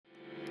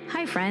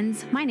Hi,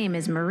 friends. My name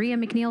is Maria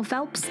McNeil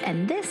Phelps,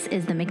 and this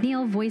is the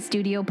McNeil Voice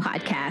Studio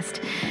podcast.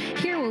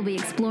 Here we'll be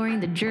exploring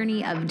the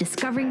journey of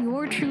discovering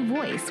your true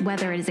voice,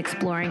 whether it is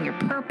exploring your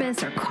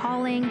purpose or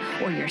calling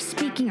or your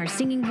speaking or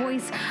singing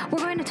voice. We're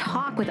going to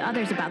talk with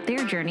others about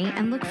their journey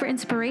and look for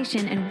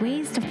inspiration and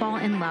ways to fall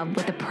in love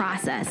with the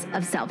process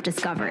of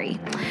self-discovery.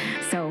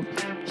 So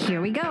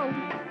here we go.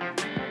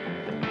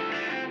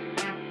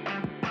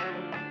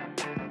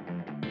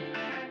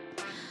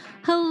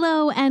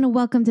 Hello and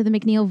welcome to the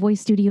McNeil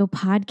Voice Studio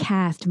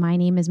podcast. My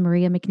name is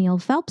Maria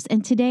McNeil Phelps,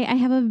 and today I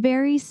have a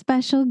very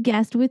special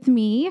guest with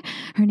me.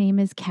 Her name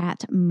is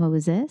Kat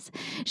Moses.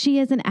 She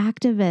is an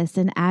activist,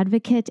 an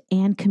advocate,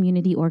 and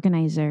community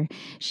organizer.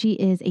 She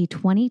is a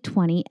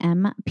 2020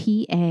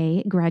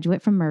 MPA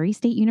graduate from Murray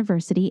State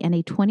University and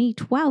a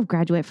 2012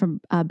 graduate from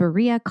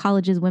Berea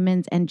College's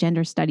Women's and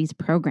Gender Studies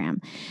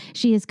program.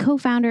 She is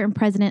co-founder and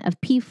president of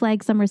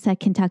PFLAG Somerset,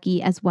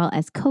 Kentucky, as well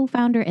as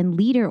co-founder and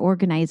lead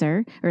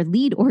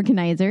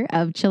organizer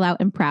of Chill Out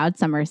and Proud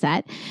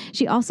Somerset.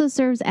 She also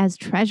serves as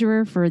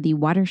treasurer for the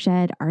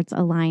Watershed Arts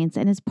Alliance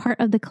and is part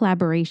of the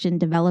collaboration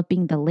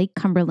developing the Lake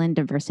Cumberland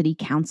Diversity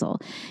Council.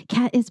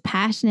 Kat is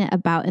passionate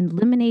about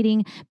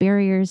eliminating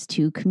barriers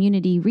to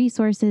community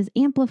resources,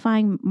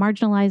 amplifying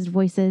marginalized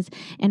voices,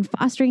 and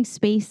fostering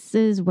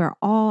spaces where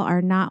all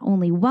are not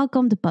only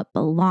welcomed but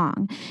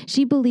belong.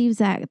 She believes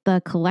that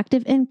the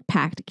collective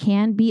impact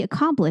can be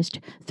accomplished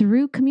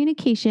through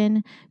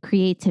communication,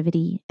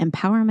 creativity,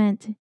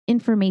 empowerment,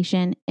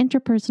 information,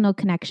 interpersonal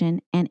connection,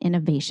 and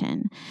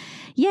innovation.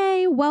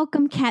 Yay!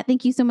 Welcome, Kat.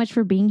 Thank you so much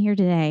for being here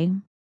today.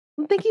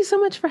 Thank you so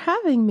much for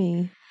having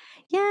me.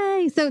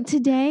 Yay! So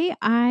today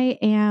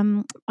we're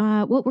going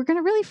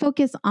to really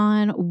focus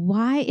on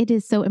why it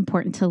is so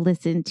important to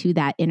listen to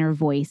that inner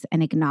voice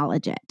and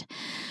acknowledge it.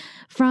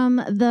 From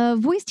the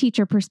voice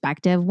teacher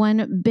perspective,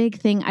 one big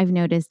thing I've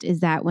noticed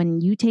is that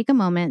when you take a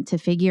moment to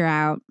figure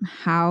out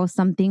how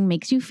something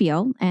makes you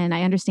feel, and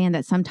I understand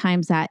that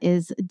sometimes that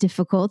is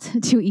difficult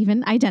to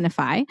even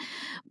identify,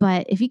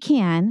 but if you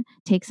can,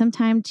 take some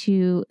time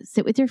to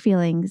sit with your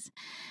feelings,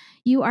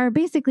 you are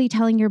basically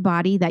telling your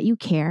body that you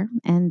care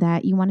and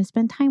that you want to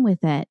spend time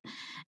with it.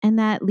 And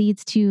that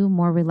leads to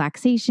more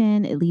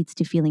relaxation. It leads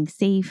to feeling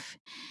safe.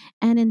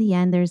 And in the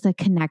end, there's a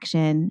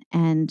connection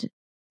and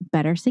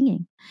better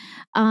singing.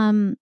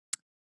 But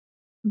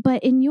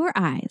in your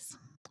eyes,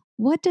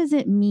 what does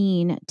it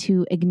mean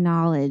to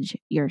acknowledge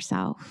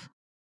yourself?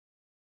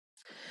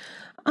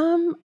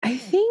 I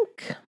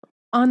think,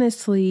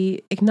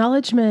 honestly,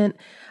 acknowledgement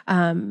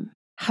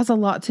has a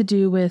lot to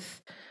do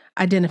with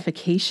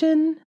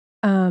identification,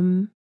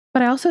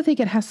 but I also think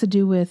it has to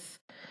do with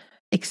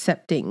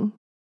accepting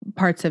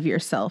parts of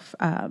yourself.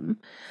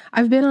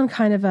 I've been on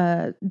kind of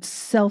a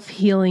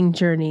self-healing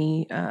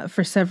journey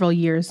for several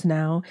years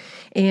now,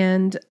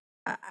 and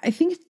I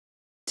think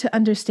to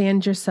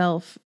understand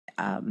yourself,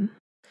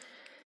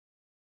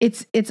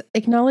 it's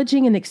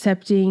acknowledging and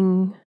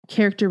accepting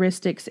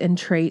characteristics and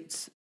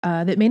traits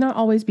that may not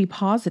always be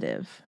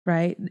positive,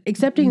 right?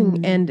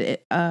 Accepting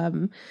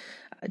and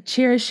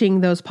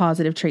cherishing those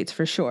positive traits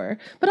for sure,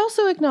 but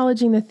also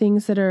acknowledging the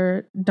things that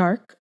are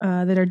dark,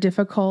 that are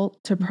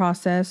difficult to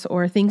process,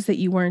 or things that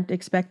you weren't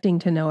expecting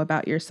to know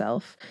about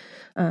yourself.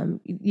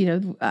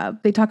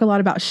 They talk a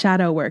lot about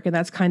shadow work, and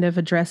that's kind of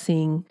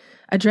addressing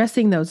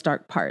those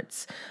dark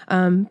parts.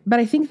 But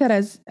I think that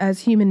as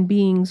human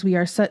beings, we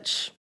are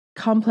such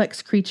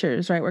complex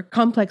creatures, right? We're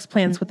complex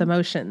plants with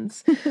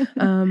emotions.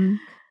 And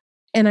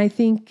I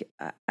think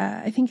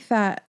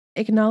that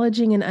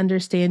acknowledging and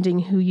understanding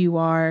who you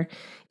are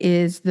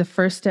is the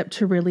first step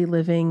to really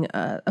living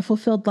a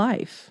fulfilled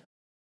life.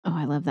 Oh,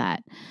 I love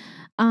that.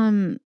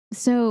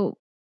 So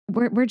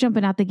we're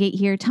jumping out the gate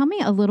here. Tell me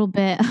a little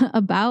bit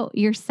about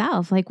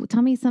yourself. Like,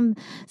 tell me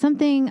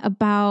something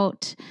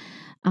about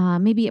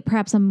maybe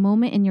perhaps a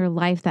moment in your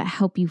life that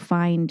helped you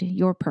find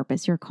your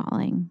purpose, your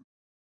calling.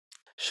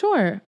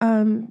 Sure.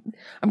 I'm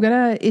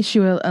going to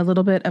issue a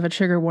little bit of a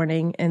trigger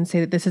warning and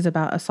say that this is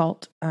about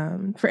assault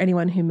for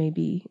anyone who may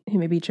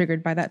be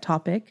triggered by that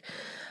topic.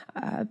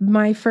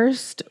 My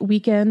first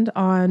weekend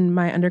on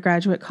my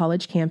undergraduate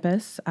college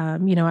campus,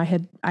 I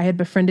had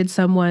befriended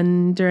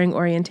someone during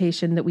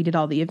orientation that we did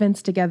all the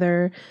events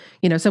together,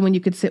 someone you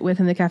could sit with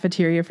in the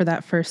cafeteria for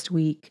that first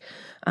week.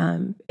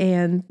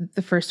 And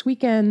the first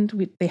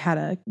weekend, they had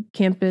a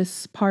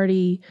campus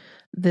party.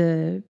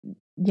 The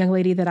young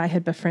lady that I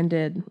had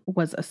befriended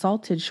was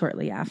assaulted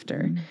shortly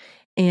after,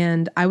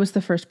 and I was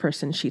the first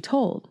person she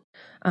told.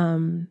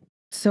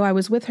 So I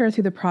was with her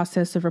through the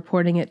process of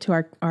reporting it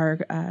to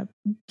our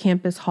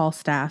campus hall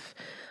staff,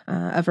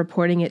 of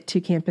reporting it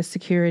to campus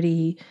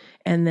security,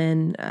 and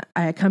then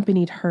I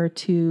accompanied her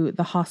to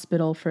the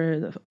hospital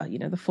for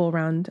the full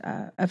round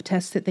of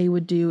tests that they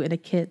would do in a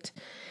kit.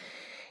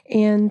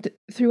 And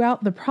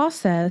throughout the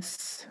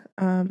process,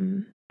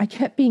 I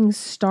kept being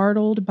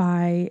startled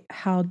by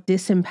how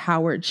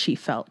disempowered she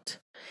felt.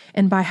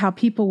 and by how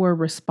people were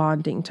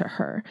responding to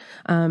her.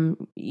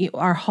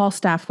 Our hall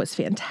staff was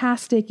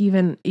fantastic.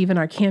 Even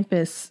our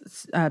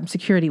campus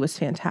security was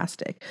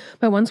fantastic.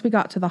 But once we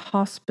got to the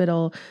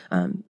hospital,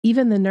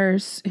 even the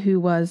nurse who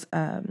was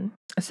a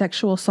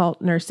sexual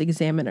assault nurse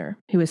examiner,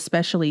 who is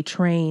specially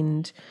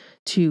trained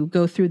to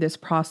go through this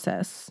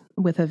process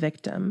with a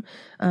victim,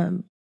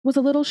 was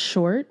a little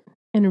short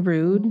and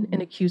rude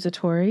and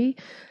accusatory.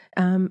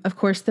 Of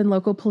course, then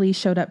local police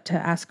showed up to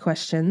ask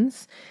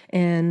questions,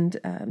 and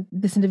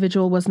this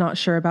individual was not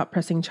sure about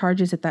pressing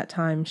charges at that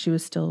time. She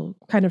was still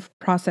kind of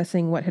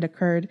processing what had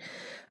occurred.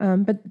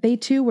 But they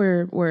too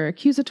were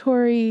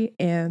accusatory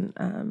and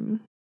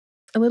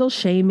a little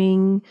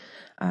shaming,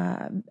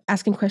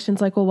 asking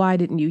questions like, well, why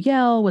didn't you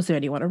yell? Was there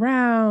anyone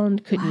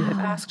around? Couldn't you have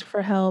asked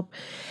for help?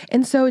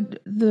 And so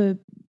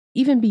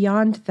even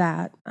beyond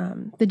that,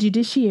 the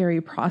judiciary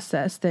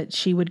process that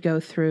she would go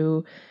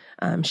through,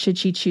 should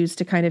she choose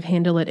to kind of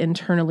handle it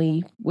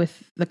internally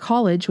with the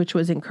college, which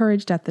was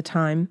encouraged at the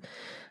time,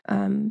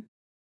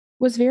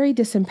 was very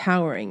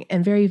disempowering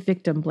and very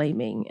victim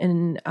blaming,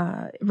 and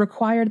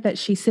required that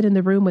she sit in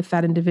the room with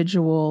that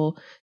individual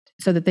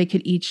so that they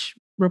could each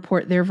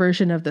report their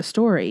version of the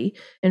story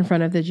in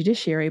front of the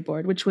judiciary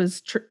board, which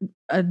was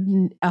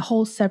a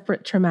whole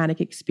separate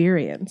traumatic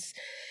experience.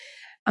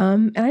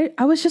 And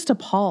I was just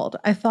appalled.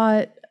 I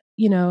thought,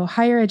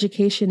 higher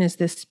education is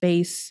this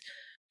space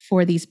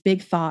for these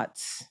big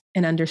thoughts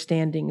and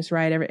understandings,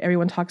 right?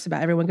 Everyone talks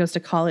about, everyone goes to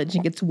college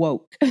and gets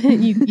woke.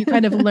 you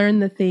kind of learn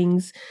the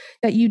things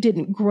that you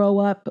didn't grow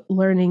up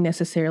learning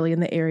necessarily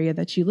in the area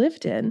that you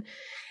lived in.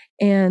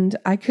 And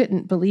I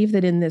couldn't believe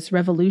that in this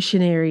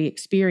revolutionary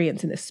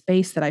experience, in this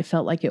space that I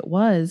felt like it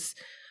was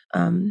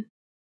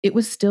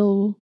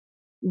still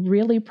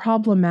really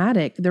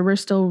problematic. There were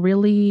still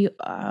really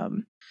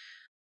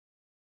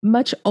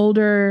much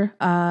older,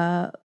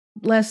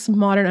 less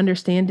modern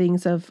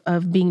understandings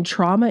of being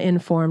trauma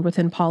informed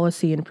within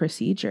policy and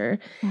procedure.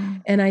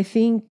 And I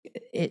think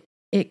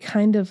it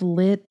kind of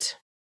lit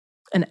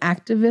an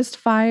activist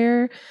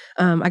fire.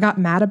 I got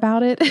mad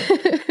about it.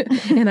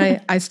 And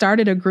I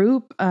started a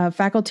group of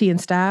faculty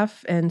and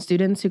staff and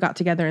students who got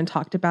together and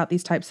talked about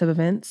these types of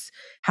events,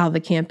 how the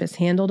campus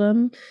handled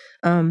them.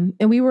 And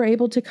we were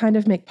able to kind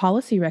of make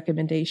policy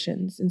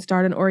recommendations and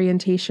start an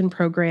orientation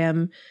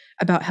program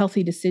about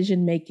healthy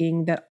decision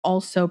making that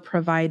also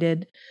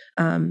provided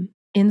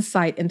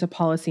insight into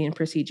policy and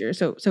procedure.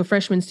 So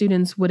freshman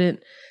students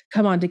wouldn't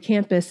come onto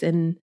campus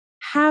and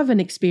have an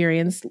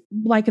experience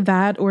like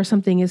that, or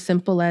something as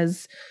simple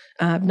as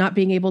not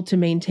being able to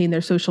maintain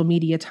their social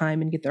media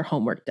time and get their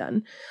homework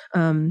done.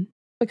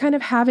 But kind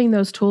of having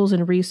those tools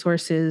and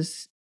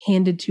resources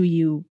handed to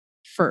you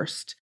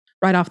first,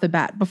 right off the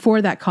bat,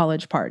 before that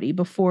college party,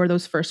 before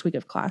those first week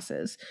of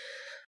classes.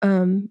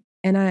 And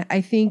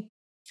I think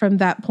from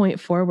that point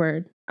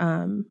forward,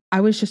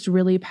 I was just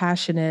really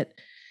passionate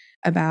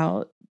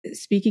about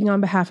speaking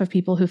on behalf of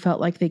people who felt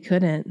like they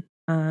couldn't,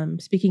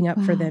 speaking up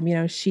for them.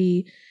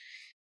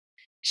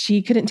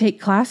 She couldn't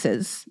take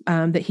classes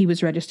that he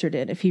was registered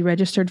in. If he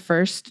registered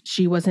first,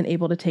 she wasn't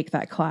able to take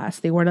that class.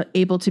 They weren't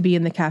able to be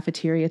in the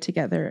cafeteria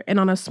together. And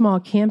on a small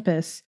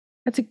campus,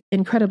 that's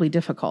incredibly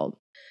difficult.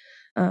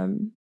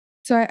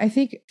 So I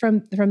think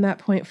from that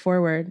point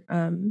forward,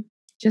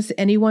 just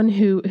anyone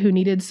who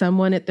needed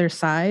someone at their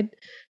side,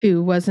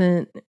 who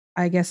wasn't,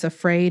 I guess,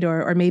 afraid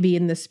or maybe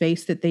in the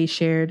space that they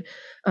shared,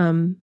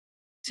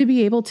 to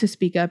be able to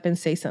speak up and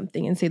say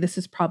something and say, this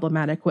is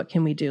problematic. What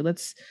can we do?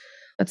 Let's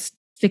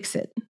fix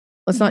it.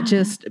 Let's not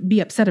just be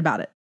upset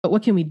about it, but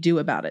what can we do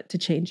about it to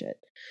change it?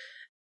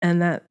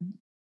 And that,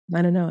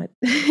 I don't know,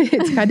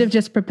 it's kind of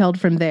just propelled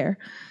from there.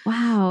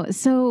 Wow.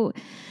 So,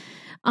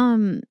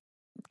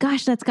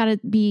 gosh, that's got to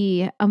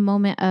be a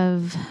moment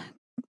of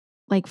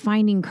like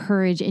finding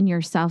courage in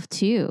yourself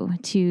too,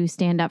 to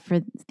stand up for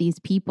these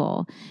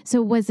people.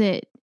 So was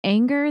it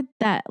anger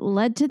that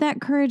led to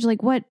that courage?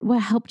 Like what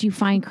helped you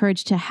find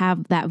courage to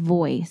have that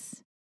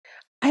voice?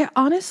 I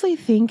honestly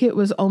think it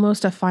was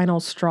almost a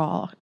final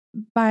straw.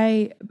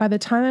 By the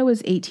time I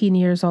was 18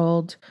 years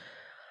old,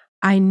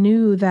 I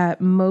knew that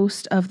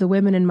most of the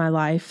women in my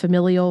life,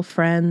 familial,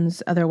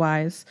 friends,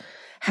 otherwise,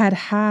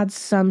 had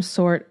some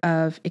sort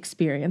of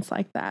experience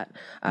like that,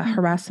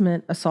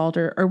 harassment, assault,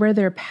 or where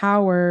their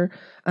power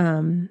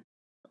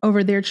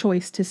over their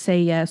choice to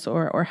say yes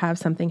or have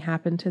something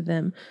happen to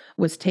them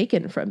was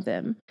taken from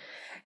them.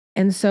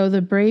 And so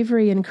the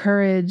bravery and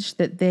courage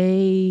that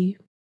they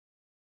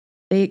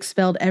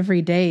expelled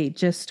every day,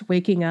 just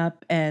waking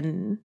up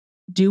and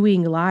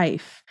doing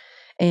life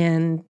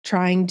and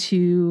trying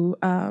to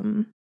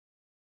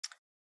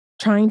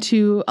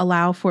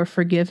allow for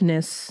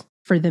forgiveness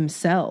for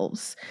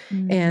themselves,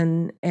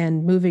 and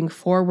moving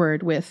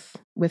forward with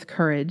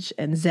courage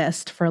and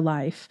zest for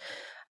life.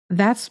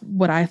 That's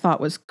what I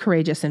thought was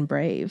courageous and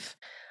brave.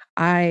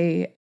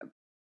 I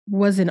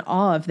was in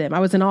awe of them. I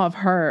was in awe of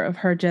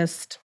her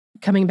just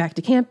coming back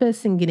to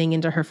campus and getting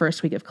into her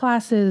first week of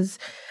classes.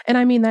 And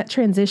I mean, that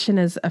transition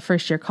as a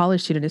first-year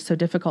college student is so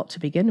difficult to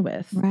begin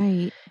with.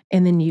 Right.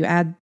 And then you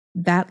add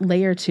that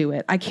layer to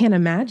it, I can't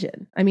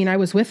imagine. I mean, I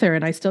was with her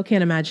and I still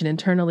can't imagine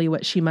internally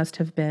what she must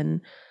have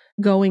been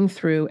going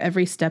through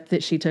every step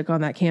that she took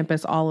on that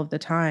campus all of the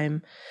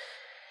time.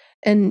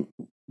 And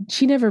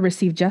she never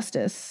received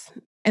justice.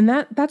 And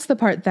that's the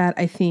part that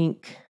I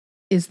think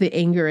is the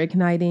anger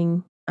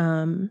igniting.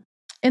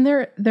 And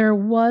there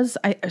was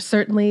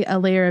certainly a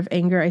layer of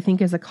anger, I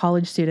think, as a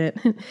college student.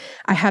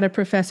 I had a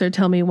professor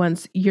tell me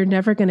once, you're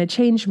never going to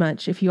change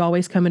much if you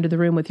always come into the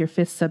room with your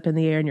fists up in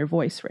the air and your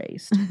voice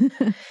raised.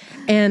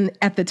 And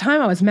at the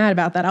time I was mad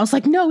about that. I was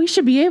like, no, we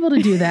should be able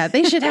to do that.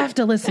 They should have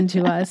to listen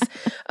to us.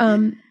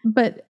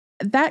 But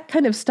that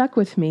kind of stuck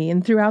with me.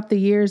 And throughout the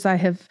years, I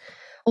have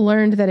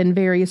learned that in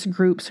various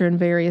groups or in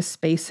various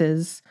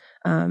spaces,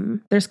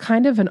 there's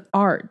kind of an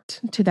art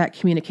to that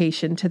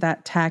communication, to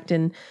that tact,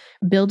 and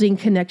building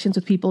connections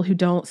with people who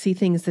don't see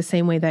things the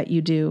same way that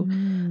you do,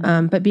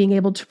 but being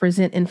able to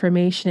present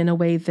information in a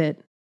way that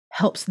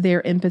helps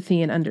their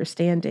empathy and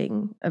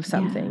understanding of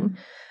something.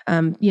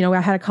 Yeah.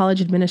 I had a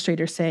college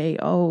administrator say,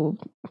 oh,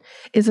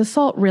 is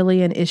assault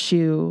really an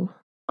issue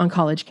on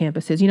college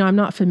campuses? I'm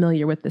not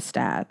familiar with the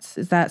stats.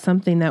 Is that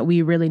something that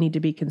we really need to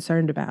be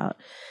concerned about?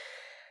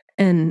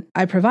 And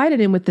I provided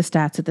him with the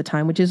stats at the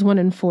time, which is 1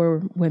 in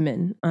 4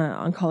 women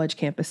on college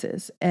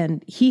campuses.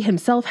 And he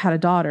himself had a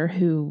daughter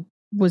who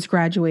was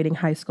graduating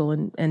high school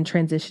and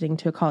transitioning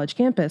to a college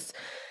campus.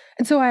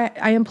 And so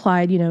I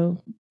implied,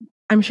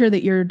 I'm sure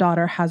that your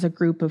daughter has a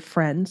group of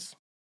friends,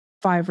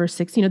 5 or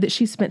 6, that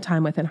she spent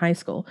time with in high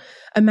school.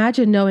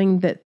 Imagine knowing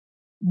that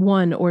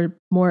 1 or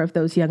more of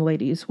those young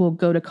ladies will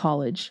go to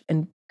college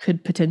and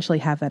could potentially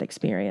have that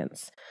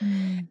experience.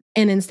 And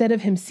instead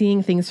of him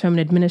seeing things from an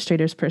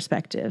administrator's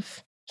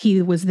perspective,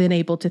 he was then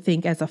able to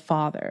think as a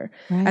father,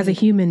 as a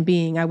human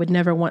being. I would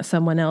never want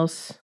someone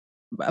else,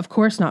 of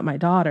course not my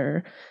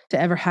daughter,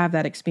 to ever have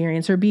that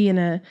experience or be in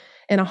a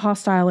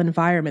hostile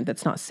environment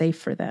that's not safe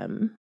for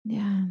them.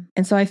 Yeah.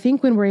 And so I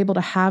think when we're able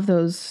to have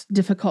those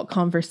difficult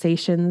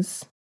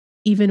conversations,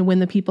 even when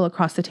the people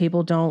across the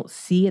table don't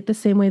see it the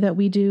same way that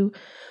we do,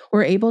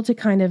 we're able to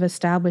kind of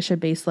establish a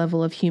base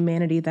level of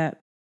humanity that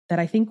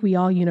I think we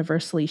all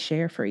universally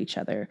share for each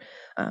other,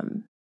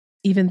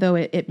 even though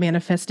it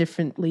manifests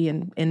differently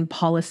in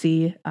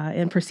policy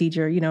and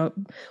procedure,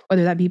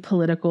 whether that be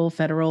political,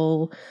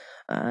 federal,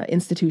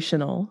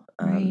 institutional.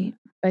 Right.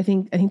 I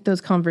think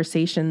those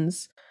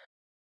conversations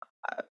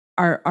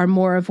are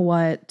more of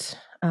what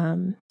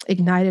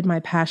ignited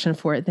my passion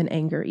for it than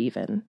anger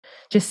even.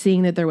 Just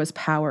seeing that there was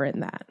power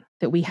in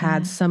that we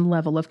had some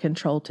level of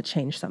control to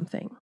change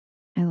something.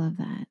 I love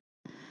that.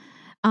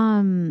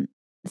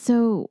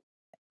 So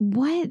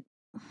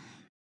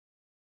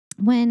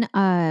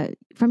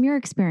from your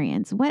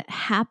experience, what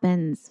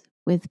happens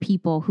with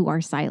people who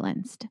are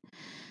silenced?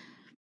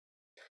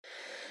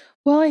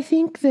 Well, I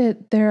think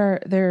that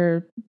there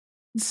are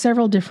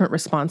several different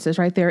responses,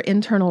 right? There are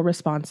internal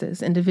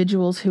responses.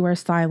 Individuals who are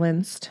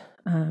silenced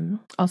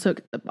also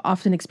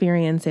often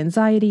experience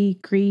anxiety,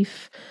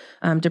 grief,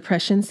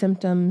 depression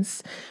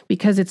symptoms,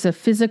 because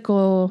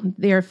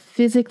they're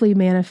physically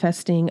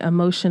manifesting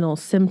emotional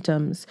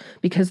symptoms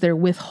because they're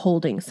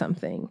withholding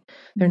something.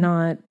 They're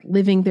not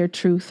living their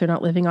truth. They're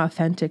not living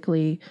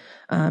authentically.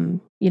 I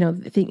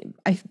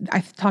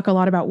talk a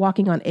lot about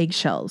walking on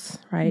eggshells,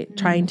 right?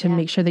 Trying to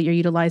make sure that you're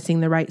utilizing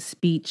the right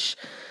speech,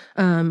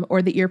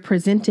 or that you're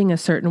presenting a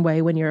certain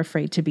way when you're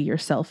afraid to be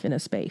yourself in a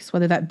space,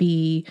 whether that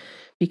be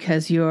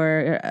because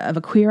you're of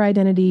a queer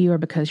identity or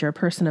because you're a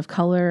person of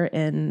color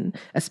in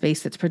a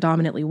space that's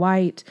predominantly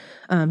white.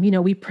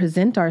 We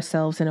present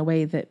ourselves in a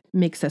way that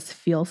makes us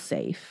feel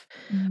safe,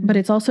 but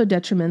it's also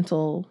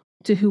detrimental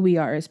to who we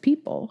are as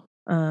people.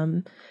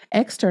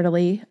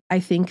 Externally, I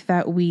think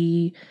that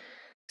we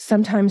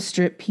sometimes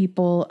strip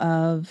people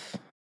of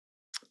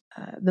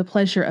the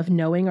pleasure of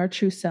knowing our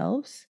true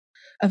selves,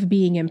 of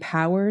being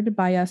empowered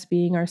by us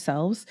being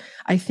ourselves.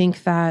 I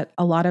think that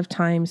a lot of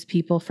times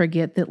people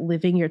forget that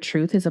living your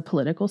truth is a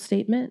political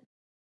statement.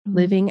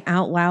 Living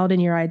out loud in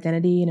your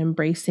identity and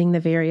embracing the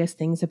various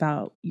things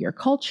about your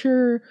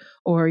culture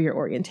or your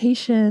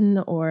orientation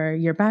or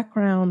your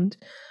background,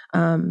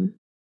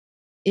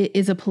 it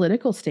is a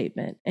political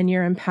statement. And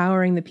you're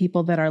empowering the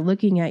people that are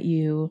looking at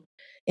you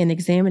and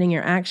examining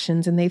your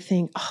actions, and they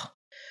think,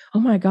 oh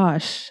my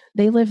gosh,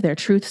 they live their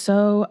truth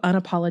so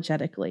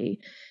unapologetically.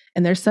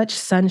 And there's such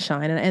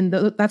sunshine. And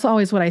that's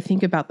always what I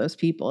think about those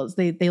people is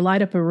they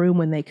light up a room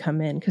when they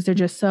come in because they're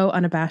just so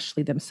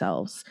unabashedly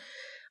themselves.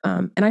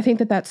 And I think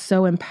that that's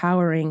so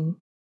empowering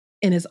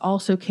and is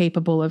also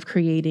capable of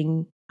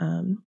creating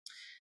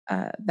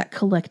that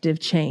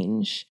collective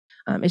change.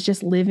 It's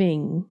just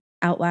living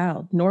out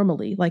loud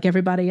normally, like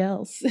everybody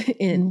else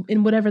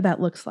in whatever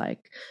that looks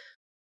like.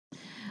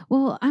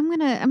 Well, I'm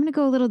gonna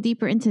go a little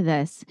deeper into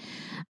this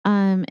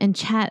and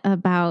chat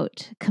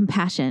about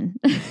compassion.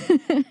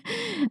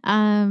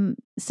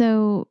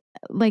 So,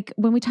 like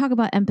when we talk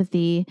about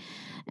empathy,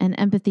 and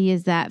empathy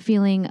is that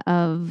feeling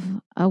of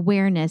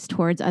awareness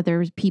towards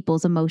other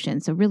people's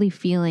emotions. So, really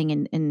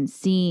feeling and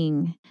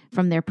seeing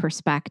from their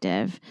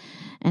perspective,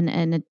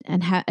 and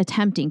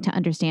attempting to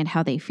understand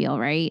how they feel,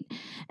 right?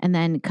 And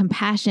then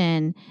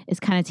compassion is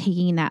kind of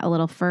taking that a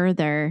little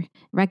further,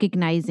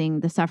 recognizing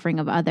the suffering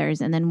of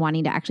others, and then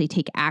wanting to actually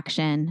take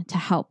action to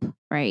help,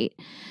 right?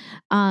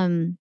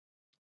 Um,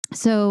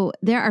 so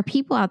there are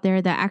people out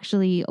there that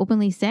actually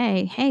openly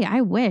say, "Hey,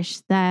 I wish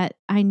that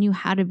I knew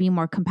how to be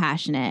more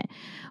compassionate,"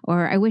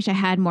 or "I wish I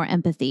had more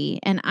empathy."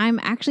 And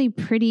I'm actually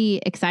pretty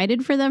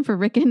excited for them for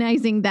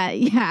recognizing that,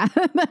 yeah,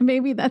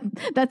 maybe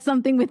that's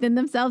something within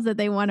themselves that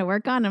they want to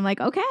work on. I'm like,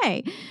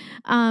 okay,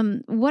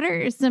 what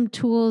are some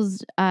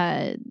tools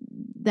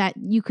that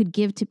you could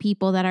give to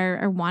people that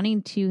are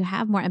wanting to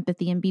have more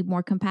empathy and be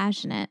more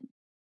compassionate?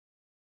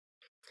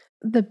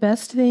 The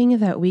best thing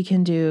that we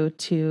can do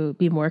to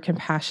be more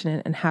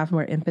compassionate and have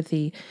more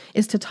empathy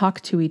is to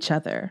talk to each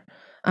other.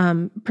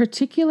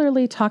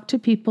 Particularly talk to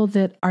people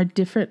that are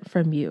different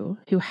from you,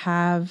 who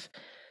have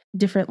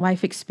different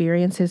life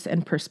experiences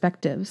and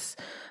perspectives.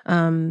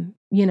 Everyone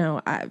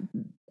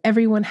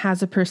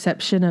has a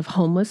perception of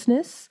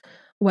homelessness,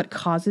 what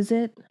causes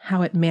it,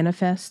 how it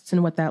manifests,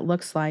 and what that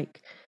looks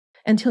like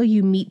until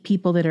you meet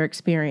people that are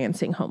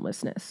experiencing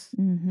homelessness.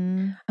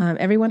 Mm-hmm.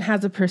 Everyone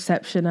has a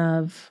perception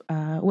of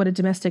what a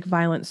domestic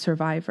violence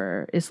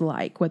survivor is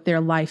like, what their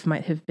life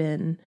might have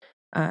been,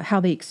 how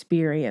they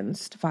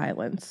experienced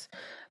violence.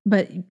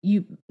 But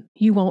you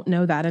won't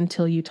know that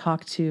until you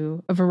talk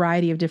to a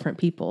variety of different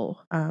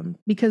people,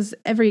 because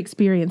every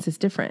experience is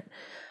different,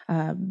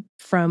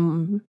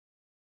 from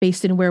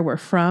based in where we're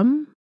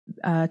from,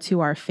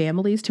 to our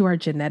families, to our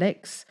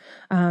genetics.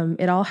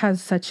 It all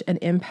has such an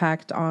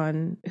impact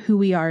on who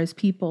we are as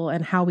people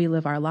and how we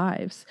live our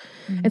lives.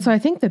 Mm-hmm. And so I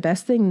think the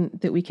best thing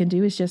that we can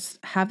do is just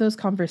have those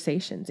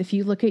conversations. If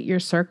you look at your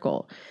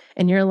circle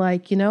and you're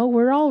like,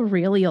 we're all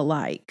really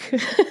alike.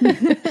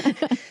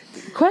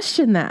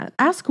 Question that.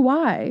 Ask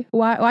why.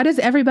 Why does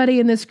everybody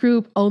in this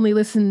group only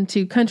listen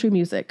to country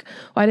music?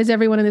 Why does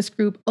everyone in this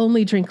group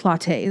only drink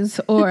lattes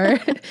or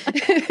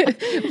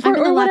I'm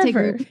in the latte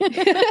whatever?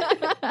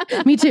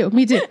 group. Me too.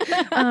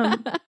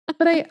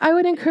 But I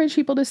would encourage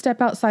people to step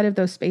outside of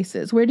those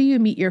spaces. Where do you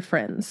meet your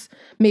friends?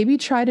 Maybe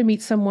try to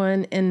meet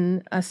someone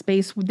in a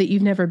space that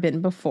you've never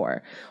been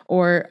before,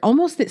 or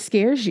almost that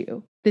scares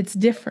you. That's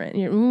different.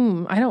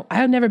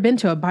 I've never been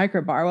to a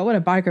biker bar. What would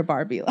a biker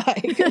bar be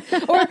like?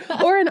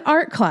 or an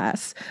art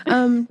class.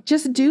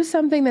 Just do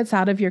something that's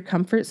out of your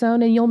comfort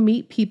zone, and you'll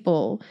meet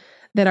people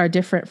that are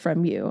different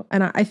from you.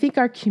 And I think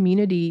our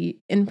community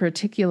in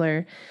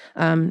particular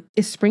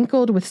is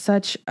sprinkled with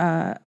such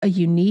a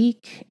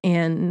unique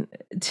and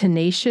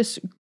tenacious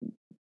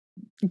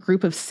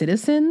group of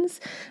citizens.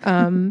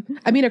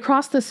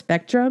 Across the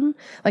spectrum,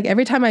 like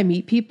every time I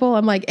meet people,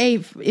 I'm like,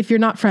 hey, if you're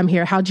not from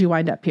here, how'd you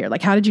wind up here?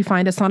 Like, how did you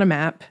find us on a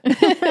map?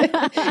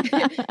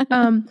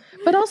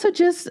 But also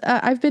just,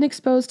 I've been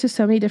exposed to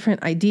so many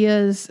different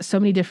ideas, so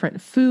many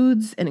different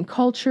foods and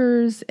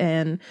cultures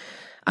and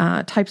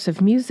types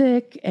of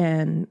music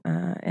and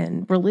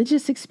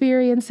religious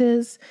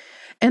experiences.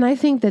 And I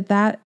think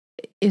that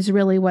is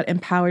really what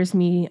empowers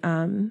me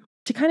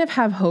to kind of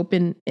have hope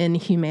in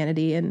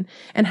humanity and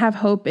have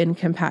hope in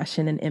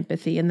compassion and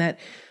empathy. And that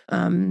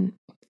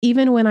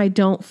even when I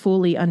don't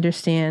fully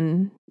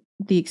understand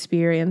the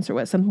experience or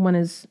what someone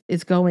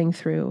is going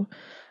through,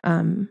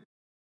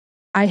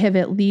 I have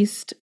at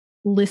least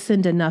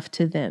listened enough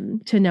to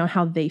them to know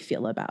how they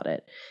feel about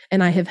it.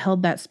 And I have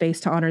held that space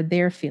to honor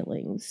their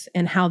feelings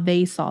and how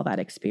they saw that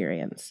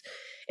experience.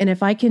 And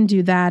if I can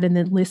do that and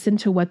then listen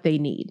to what they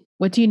need,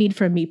 what do you need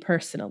from me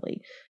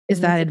personally?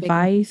 Is that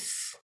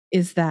advice?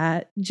 Is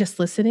that just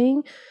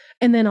listening?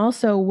 And then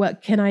also,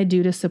 what can I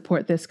do to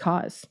support this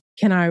cause?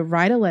 Can I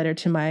write a letter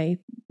to my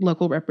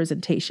local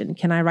representation?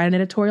 Can I write an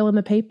editorial in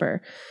the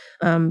paper?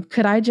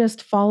 Could I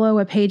just follow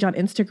a page on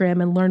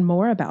Instagram and learn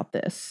more about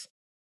this?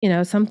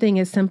 Something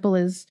as simple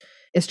as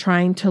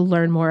trying to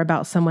learn more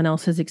about someone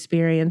else's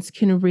experience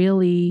can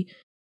really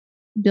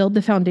build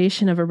the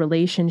foundation of a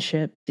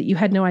relationship that you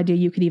had no idea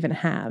you could even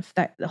have.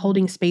 That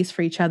holding space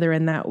for each other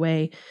in that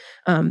way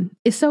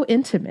is so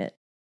intimate,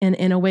 and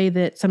in a way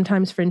that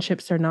sometimes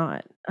friendships are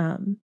not.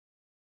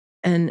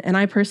 And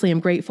I personally am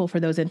grateful for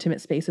those intimate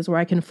spaces where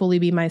I can fully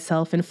be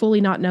myself and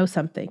fully not know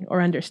something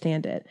or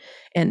understand it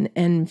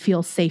and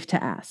feel safe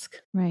to ask.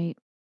 Right.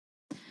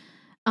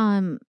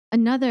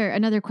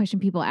 Another question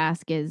people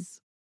ask is,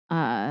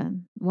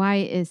 why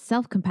is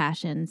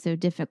self-compassion so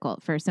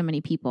difficult for so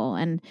many people?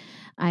 And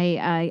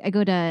I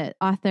go to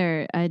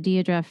author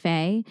Deirdre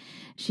Fay.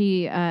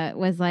 She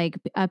was like,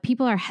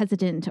 people are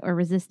hesitant or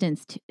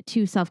resistant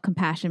to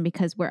self-compassion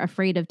because we're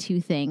afraid of two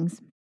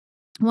things.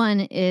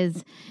 One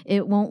is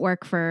it won't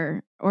work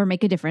for or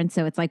make a difference.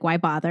 So it's like, why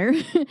bother?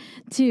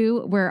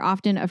 Two, we're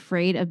often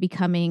afraid of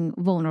becoming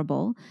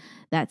vulnerable.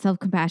 That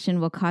self-compassion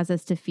will cause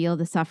us to feel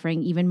the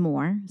suffering even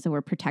more. So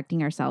we're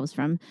protecting ourselves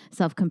from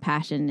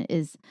self-compassion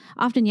is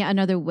often yet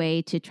another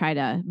way to try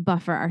to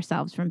buffer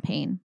ourselves from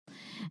pain.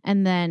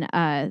 And then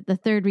the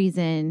third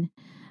reason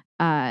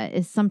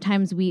is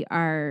sometimes we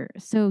are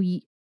so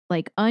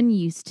like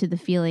unused to the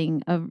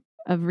feeling of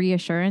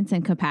reassurance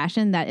and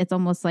compassion that it's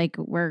almost like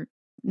we're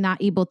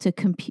not able to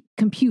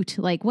compute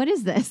like, what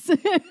is this?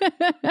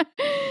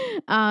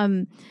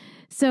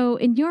 So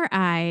in your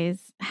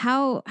eyes,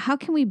 how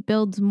can we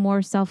build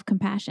more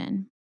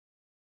self-compassion?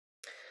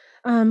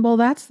 Well,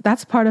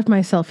 that's part of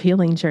my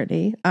self-healing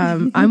journey.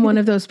 I'm one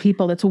of those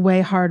people that's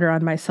way harder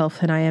on myself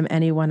than I am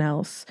anyone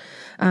else.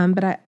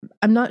 But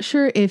I'm not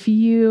sure if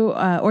you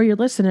or your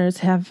listeners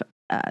have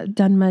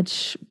done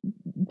much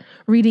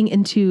reading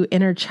into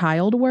inner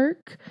child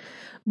work,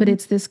 but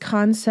it's this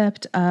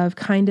concept of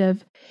kind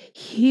of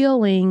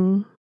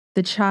healing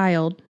the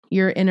child,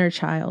 your inner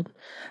child,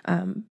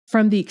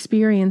 from the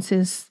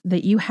experiences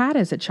that you had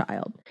as a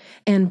child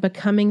and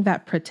becoming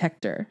that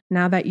protector.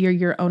 Now that you're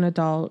your own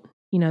adult,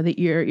 you know, that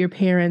your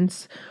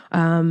parents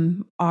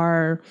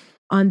are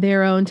on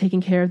their own taking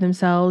care of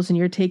themselves and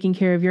you're taking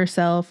care of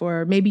yourself,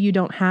 or maybe you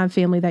don't have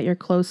family that you're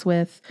close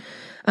with.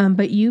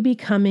 But you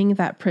becoming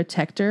that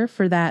protector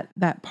for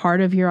that part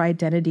of your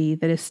identity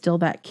that is still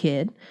that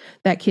kid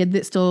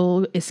that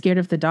still is scared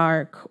of the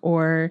dark,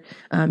 or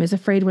is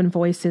afraid when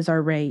voices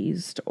are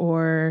raised,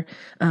 or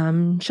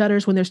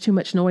shudders when there's too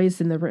much noise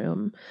in the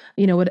room.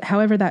 You know,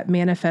 however that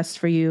manifests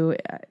for you.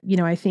 You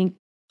know, I think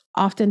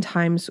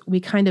oftentimes we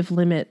kind of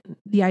limit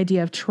the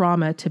idea of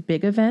trauma to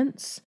big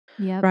events.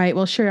 Yep. Right.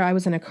 Well, sure, I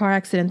was in a car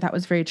accident. That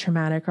was very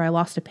traumatic. Or I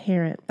lost a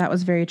parent. That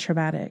was very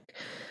traumatic.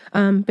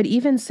 But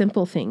even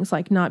simple things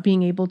like not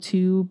being able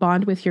to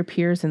bond with your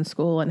peers in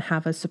school and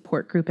have a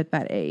support group at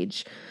that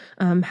age,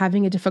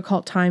 having a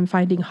difficult time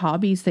finding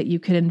hobbies that you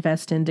could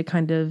invest in to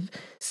kind of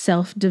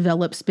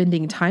self-develop,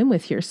 spending time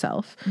with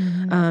yourself.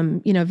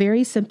 You know,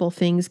 very simple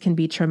things can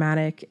be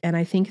traumatic. And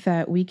I think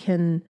that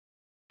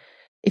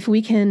if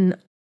we can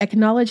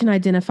acknowledge and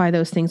identify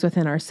those things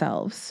within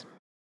ourselves,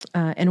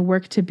 and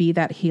work to be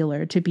that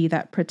healer, to be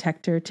that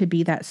protector, to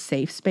be that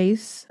safe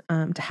space,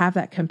 to have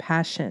that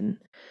compassion,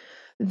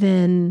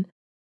 then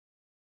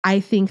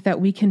I think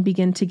that we can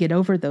begin to get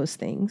over those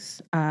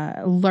things,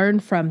 learn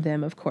from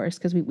them, of course,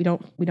 because we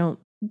don't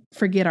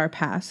forget our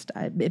past.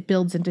 It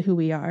builds into who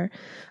we are.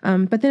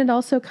 But then it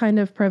also kind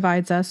of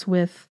provides us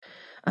with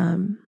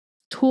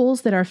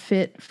tools that are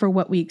fit for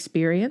what we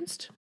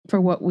experienced, for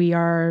what we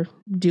are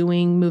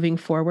doing moving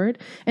forward,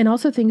 and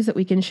also things that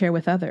we can share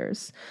with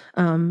others.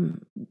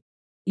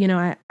 You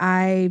know,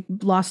 I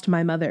lost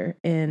my mother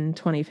in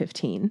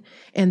 2015,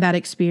 and that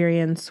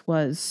experience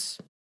was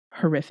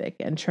horrific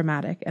and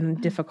traumatic and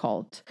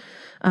difficult.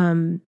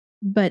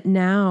 But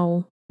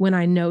now, when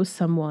I know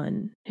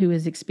someone who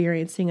is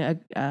experiencing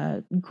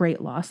a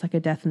great loss, like a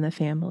death in the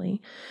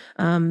family,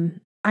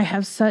 I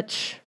have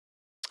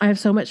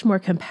so much more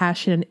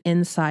compassion and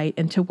insight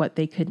into what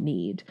they could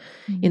need.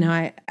 You know,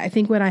 I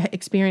think when I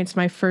experienced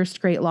my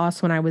first great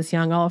loss when I was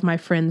young, all of my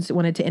friends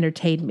wanted to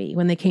entertain me.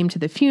 When they came to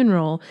the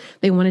funeral,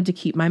 they wanted to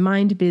keep my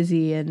mind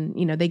busy. And,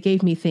 you know, they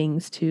gave me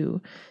things to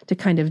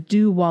kind of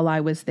do while I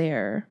was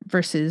there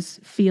versus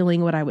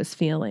feeling what I was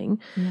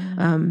feeling.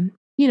 Yeah.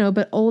 You know,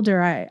 but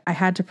older, I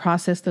had to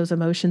process those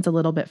emotions a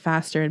little bit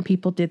faster. And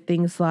people did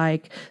things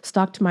like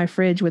stocked my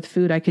fridge with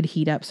food I could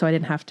heat up so I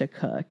didn't have to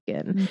cook.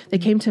 And they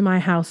came to my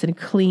house and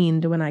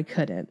cleaned when I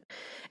couldn't.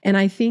 And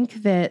I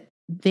think that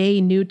they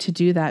knew to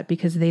do that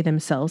because they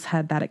themselves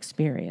had that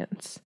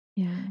experience.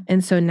 Yeah.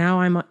 And so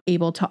now I'm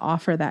able to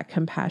offer that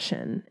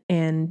compassion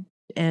and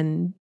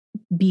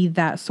be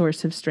that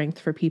source of strength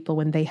for people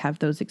when they have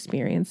those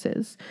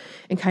experiences,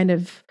 and kind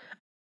of,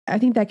 I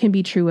think that can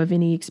be true of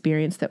any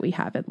experience that we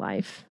have in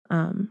life.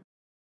 And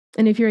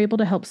if you're able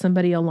to help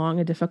somebody along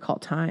a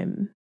difficult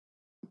time,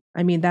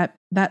 I mean, that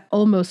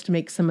almost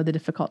makes some of the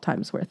difficult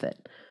times worth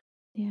it.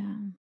 Yeah.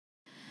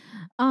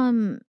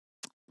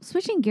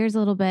 Switching gears a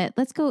little bit,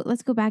 let's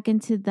go back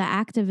into the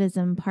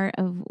activism part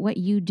of what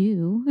you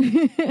do.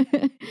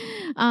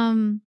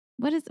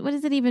 What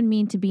does it even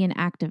mean to be an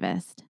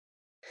activist?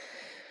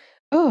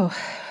 Oh,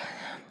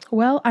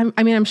 well,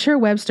 I'm sure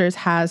Webster's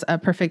has a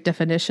perfect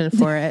definition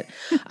for it.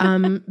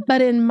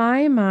 But in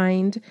my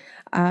mind,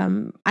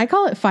 I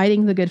call it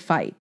fighting the good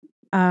fight.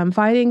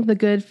 Fighting the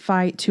good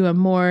fight to a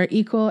more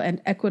equal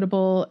and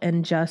equitable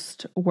and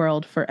just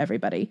world for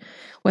everybody,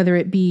 whether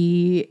it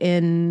be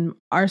in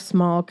our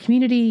small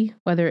community,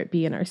 whether it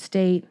be in our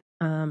state,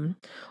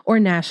 or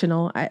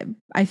national.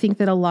 I think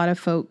that a lot of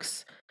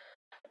folks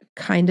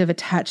kind of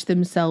attach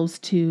themselves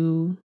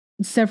to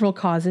several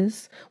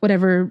causes,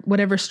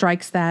 whatever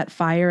strikes that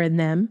fire in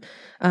them.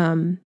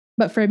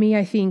 But for me,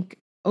 I think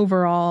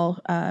overall,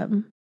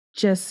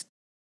 just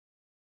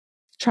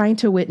trying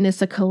to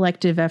witness a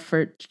collective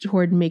effort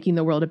toward making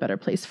the world a better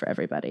place for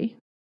everybody.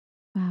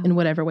 Wow. In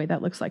whatever way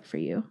that looks like for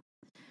you.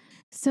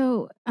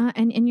 So,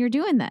 and you're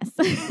doing this.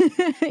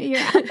 You're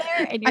out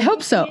there, and I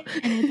hope so.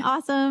 And it's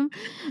awesome.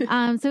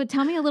 So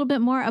tell me a little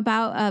bit more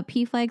about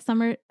PFLAG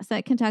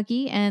Somerset,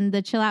 Kentucky, and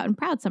the Chill Out and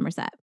Proud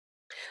Somerset.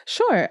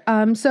 Sure.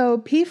 So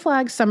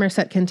PFLAG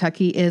Somerset,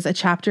 Kentucky is a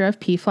chapter of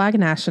PFLAG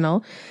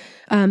National.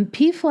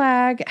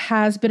 PFLAG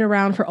has been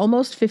around for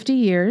almost 50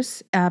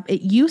 years.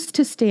 It used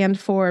to stand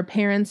for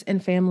Parents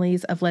and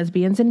Families of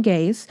Lesbians and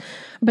Gays,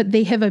 but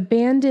they have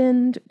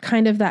abandoned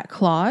kind of that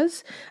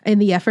clause in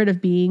the effort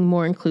of being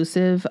more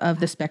inclusive of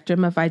the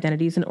spectrum of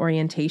identities and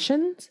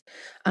orientations.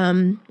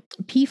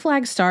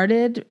 PFLAG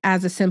started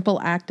as a simple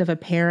act of a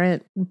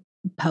parent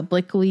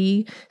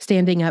publicly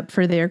standing up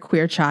for their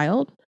queer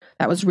child.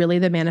 That was really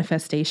the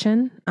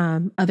manifestation.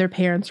 Other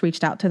parents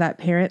reached out to that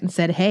parent and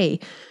said, hey,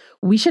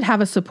 we should have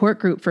a support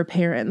group for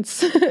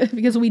parents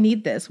because we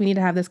need this. We need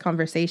to have this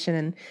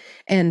conversation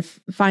and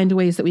find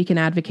ways that we can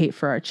advocate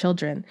for our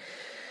children.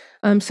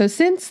 So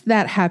since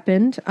that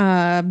happened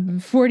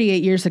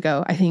 48 years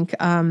ago, I think,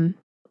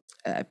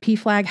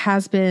 PFLAG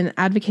has been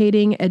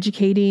advocating,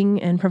 educating,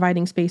 and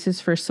providing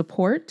spaces for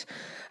support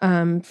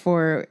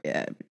for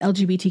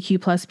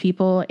LGBTQ plus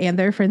people and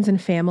their friends and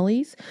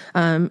families.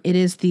 It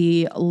is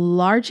the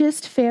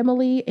largest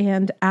family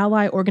and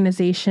ally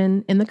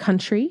organization in the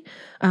country.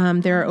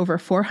 There are over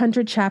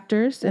 400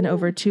 chapters and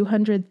over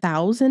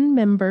 200,000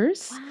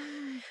 members.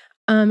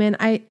 And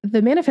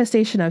the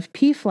manifestation of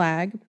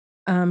PFLAG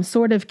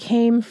sort of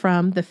came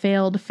from the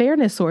failed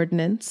fairness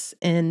ordinance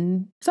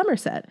in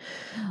Somerset.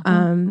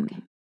 Okay.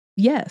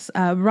 Yes,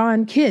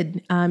 Ron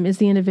Kidd is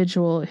the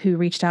individual who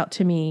reached out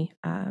to me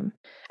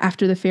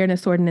after the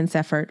fairness ordinance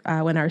effort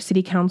when our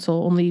city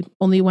council,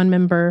 only one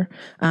member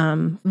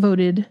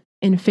voted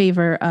in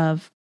favor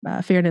of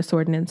fairness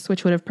ordinance,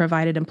 which would have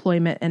provided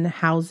employment and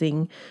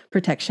housing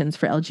protections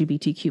for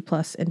LGBTQ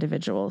plus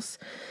individuals.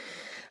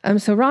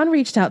 So Ron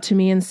reached out to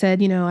me and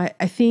said,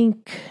 I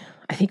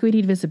think we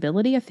need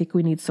visibility. I think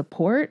we need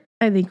support.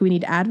 I think we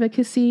need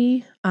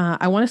advocacy.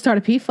 I want to start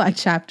a PFLAG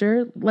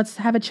chapter. Let's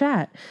have a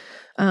chat.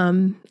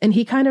 And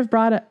he kind of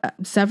brought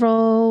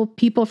several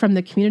people from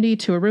the community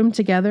to a room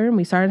together, and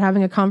we started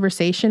having a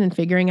conversation and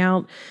figuring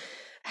out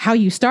how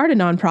you start a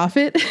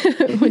nonprofit,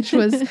 which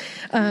was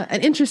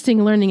an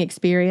interesting learning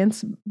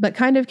experience, but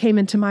kind of came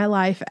into my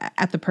life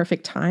at the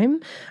perfect time.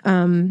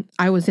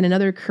 I was in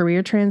another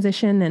career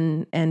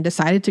transition and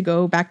decided to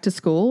go back to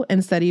school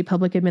and study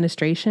public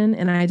administration.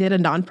 And I did a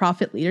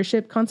nonprofit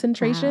leadership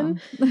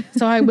concentration. Wow.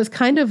 So I was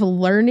kind of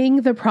learning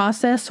the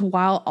process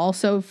while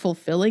also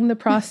fulfilling the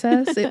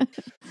process.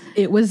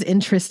 It was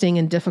interesting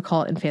and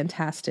difficult and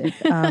fantastic.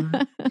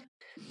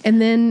 And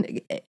then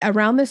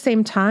around the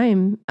same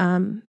time,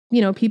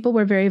 people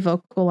were very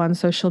vocal on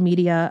social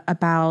media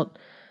about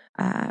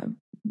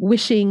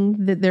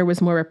wishing that there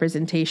was more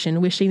representation,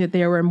 wishing that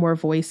there were more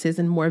voices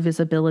and more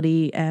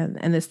visibility.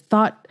 And this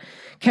thought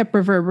kept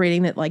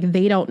reverberating that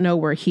they don't know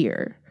we're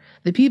here.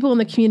 The people in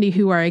the community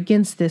who are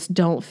against this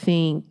don't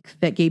think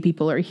that gay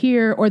people are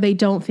here, or they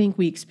don't think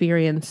we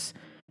experience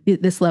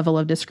this level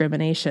of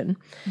discrimination.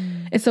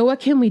 And so what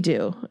can we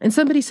do? And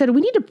somebody said,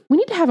 we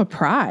need to have a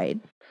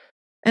pride.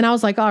 And I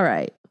was like, all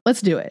right, let's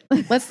do it.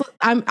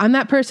 I'm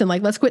that person.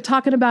 Let's quit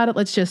talking about it.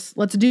 Let's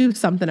do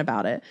something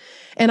about it.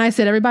 And I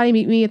said, everybody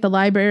meet me at the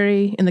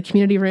library in the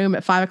community room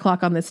at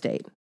 5:00 on this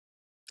date.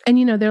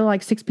 And, there were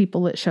 6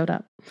 people that showed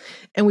up.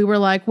 And we were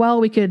like,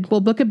 well,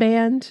 we'll book a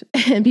band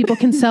and people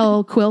can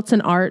sell quilts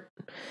and art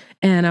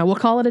and we'll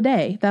call it a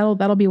day.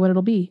 That'll be what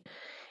it'll be.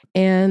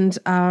 And,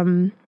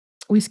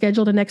 we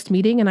scheduled a next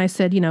meeting and I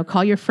said,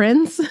 call your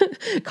friends,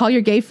 call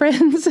your gay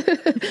friends,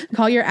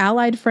 call your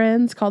allied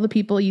friends, call the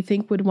people you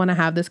think would want to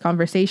have this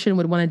conversation,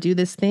 would want to do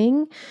this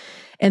thing.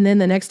 And then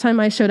the next time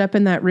I showed up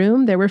in that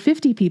room, there were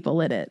 50 people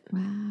in it.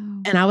 Wow.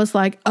 And I was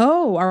like,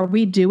 oh, are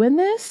we doing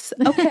this?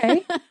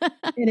 Okay.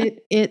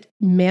 And it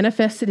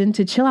manifested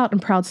into Chill Out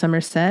and Proud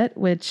Somerset,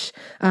 which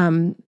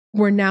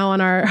we're now on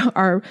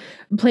our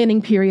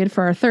planning period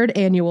for our 3rd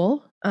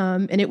annual.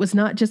 And it was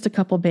not just a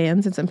couple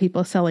bands and some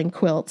people selling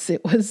quilts.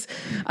 It was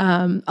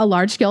a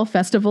large scale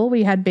festival.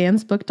 We had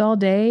bands booked all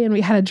day and we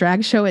had a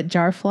drag show at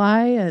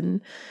Jarfly.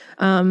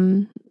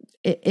 And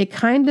it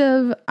kind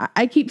of,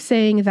 I keep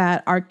saying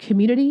that our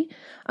community,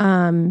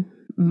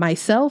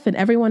 myself and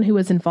everyone who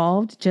was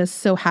involved just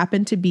so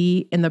happened to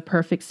be in the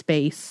perfect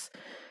space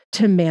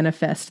to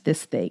manifest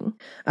this thing.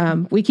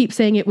 We keep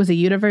saying it was a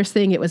universe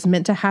thing. It was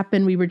meant to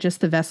happen. We were just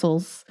the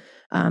vessels.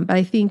 But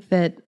I think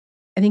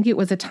it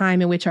was a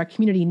time in which our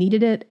community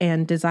needed it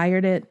and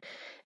desired it.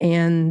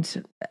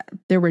 And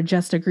there were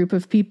just a group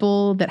of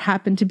people that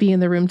happened to be in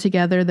the room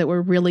together that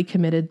were really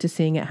committed to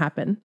seeing it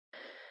happen.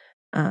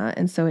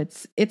 And so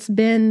it's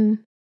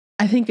been,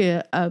 I think,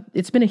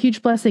 it's been a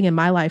huge blessing in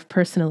my life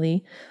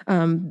personally.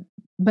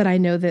 But I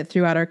know that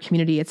throughout our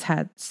community, it's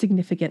had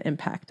significant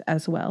impact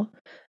as well,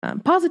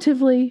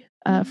 positively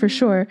for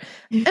sure,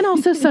 and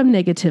also some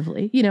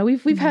negatively.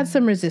 We've had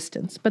some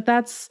resistance, but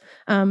that's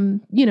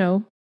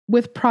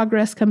with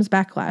progress comes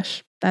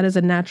backlash. That is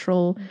a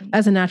natural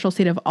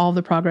state of all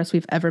the progress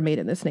we've ever made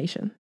in this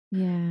nation.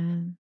 Yeah.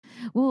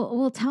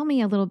 Well, tell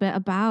me a little bit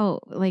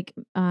about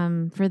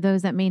for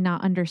those that may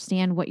not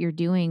understand what you're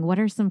doing, what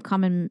are some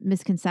common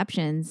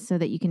misconceptions so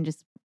that you can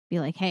just be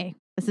like, hey,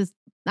 this is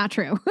not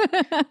true.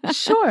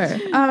 Sure.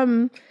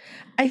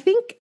 I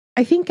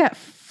think at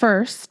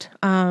first,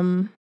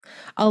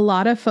 A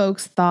lot of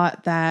folks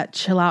thought that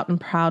Chill Out and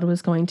Proud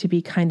was going to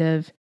be kind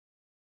of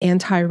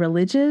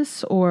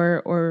anti-religious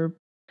or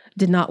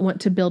did not want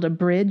to build a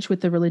bridge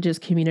with the religious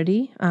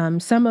community,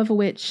 some of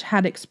which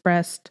had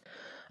expressed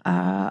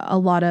a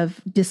lot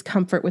of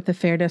discomfort with the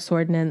Fairness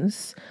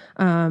Ordinance,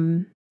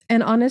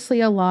 and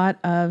honestly, a lot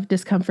of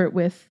discomfort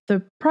with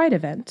the Pride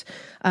event.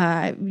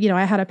 I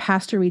had a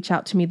pastor reach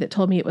out to me that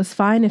told me it was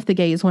fine if the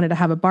gays wanted to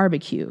have a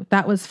barbecue.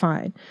 That was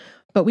fine.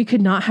 But we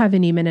could not have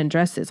any men in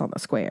dresses on the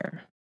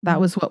square. That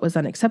was what was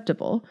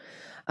unacceptable.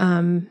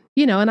 And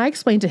I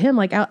explained to him,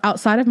 like,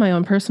 outside of my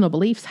own personal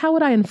beliefs, how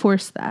would I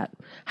enforce that?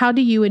 How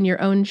do you in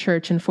your own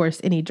church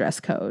enforce any dress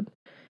code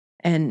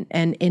and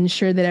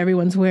ensure that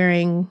everyone's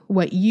wearing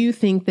what you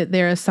think that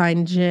their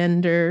assigned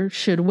gender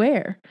should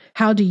wear?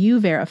 How do you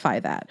verify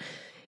that?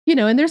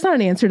 And there's not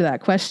an answer to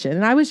that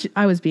question. And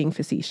I was being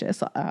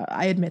facetious.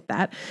 I admit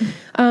that.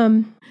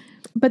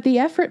 But the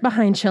effort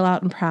behind Chill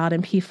Out and Proud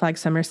and PFLAG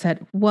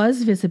Somerset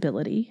was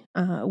visibility,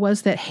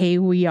 was that, hey,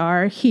 we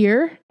are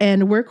here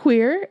and we're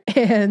queer,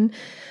 and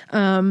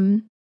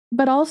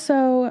but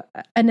also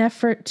an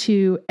effort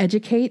to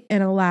educate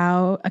and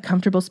allow a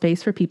comfortable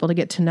space for people to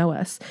get to know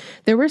us.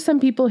 There were some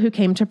people who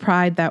came to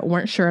Pride that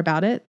weren't sure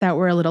about it, that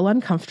were a little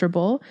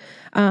uncomfortable,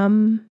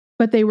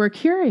 but they were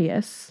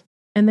curious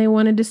and they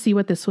wanted to see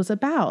what this was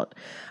about.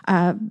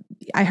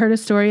 I heard a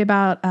story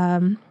about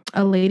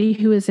a lady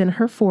who was in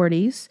her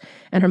 40s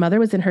and her mother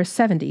was in her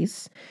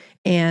 70s.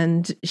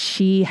 And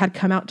she had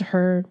come out to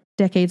her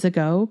decades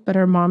ago, but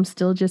her mom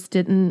still just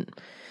didn't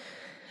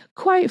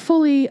quite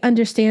fully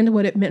understand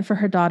what it meant for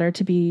her daughter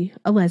to be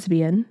a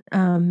lesbian.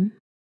 And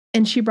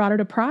she brought her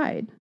to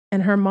Pride.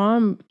 And her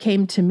mom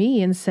came to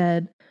me and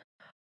said,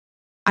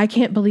 I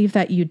can't believe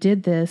that you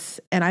did this.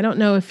 And I don't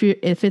know if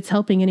it's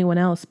helping anyone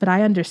else, but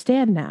I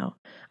understand now.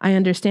 I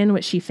understand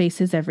what she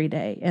faces every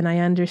day. And I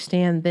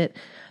understand that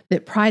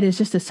Pride is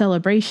just a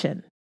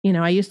celebration.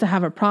 I used to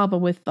have a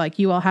problem with, like,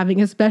 you all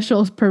having a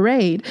special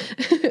parade,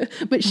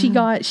 but she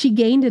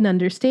gained an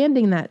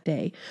understanding that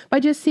day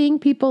by just seeing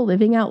people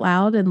living out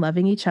loud and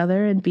loving each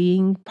other and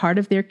being part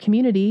of their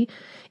community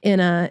in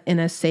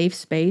a safe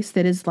space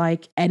that is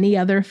like any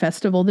other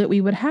festival that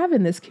we would have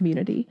in this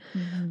community.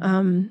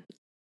 Mm-hmm.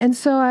 And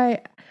so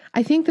I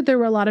think that there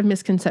were a lot of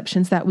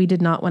misconceptions that we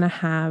did not want to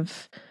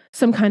have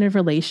some kind of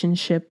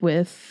relationship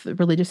with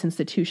religious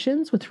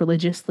institutions, with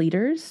religious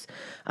leaders.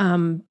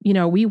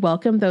 We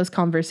welcome those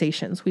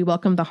conversations. We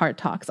welcome the heart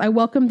talks. I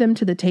welcome them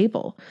to the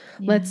table.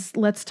 Yeah.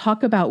 Let's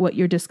talk about what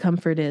your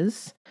discomfort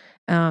is,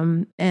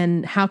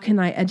 and how can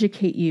I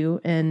educate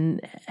you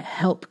and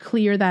help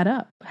clear that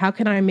up? How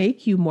can I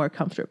make you more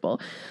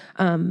comfortable?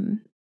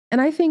 And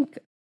I think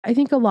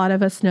a lot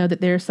of us know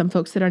that there are some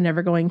folks that are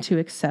never going to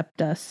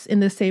accept us in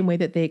the same way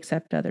that they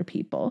accept other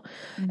people.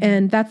 Mm-hmm.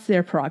 And that's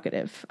their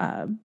prerogative.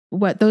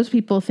 What those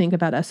people think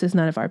about us is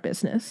none of our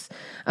business.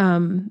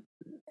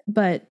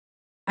 But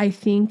I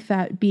think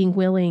that being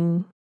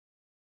willing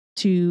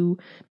to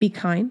be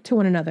kind to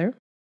one another,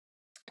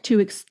 to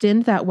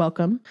extend that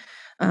welcome.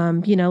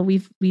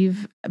 We've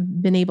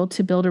been able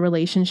to build a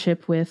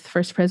relationship with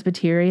First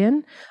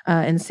Presbyterian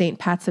and St.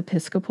 Pat's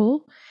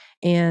Episcopal.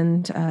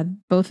 And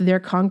both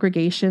their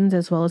congregations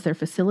as well as their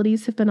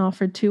facilities have been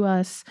offered to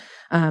us.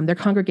 Their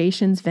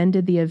congregations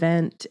vended the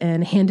event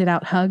and handed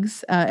out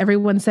hugs.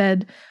 Everyone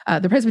said,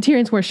 the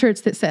Presbyterians wore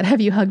shirts that said,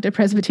 "Have you hugged a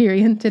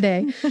Presbyterian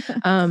today?"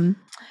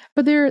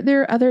 But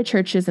there are other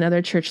churches and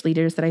other church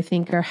leaders that I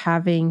think are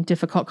having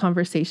difficult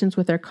conversations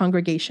with their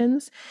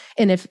congregations.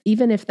 And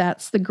even if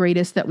that's the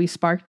greatest that we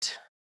sparked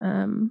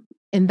in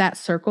that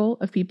circle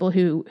of people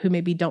who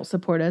maybe don't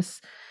support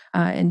us,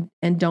 and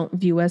don't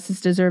view us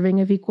as deserving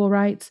of equal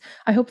rights,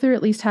 I hope they're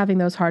at least having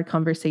those hard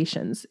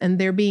conversations. And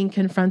they're being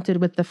confronted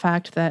with the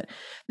fact that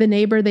the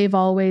neighbor they've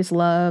always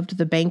loved,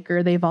 the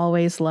banker they've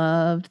always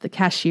loved, the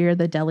cashier,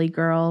 the deli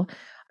girl,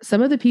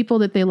 some of the people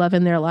that they love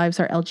in their lives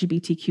are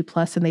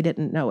LGBTQ+, and they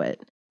didn't know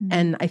it. Mm-hmm.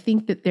 And I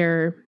think that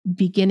they're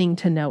beginning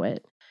to know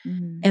it.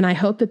 Mm-hmm. And I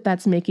hope that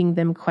that's making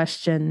them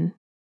question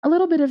a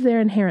little bit of their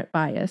inherent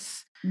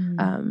bias.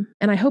 Mm-hmm.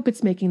 And I hope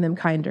it's making them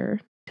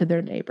kinder to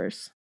their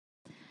neighbors.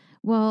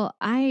 Well,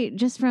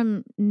 just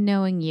from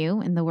knowing you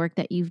and the work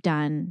that you've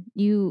done,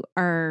 you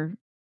are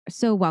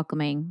so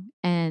welcoming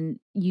and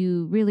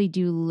you really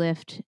do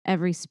lift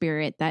every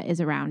spirit that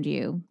is around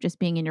you. Just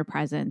being in your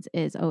presence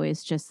is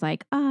always just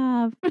like,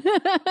 and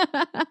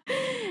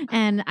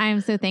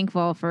I'm so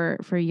thankful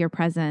for your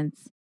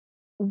presence.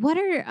 What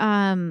are,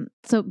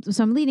 so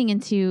I'm leading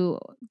into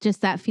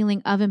just that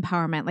feeling of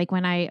empowerment. Like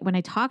when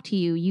I talk to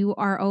you, you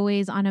are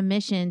always on a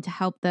mission to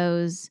help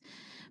those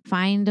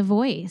find a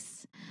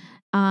voice.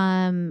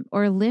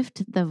 Or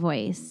lift the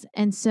voice.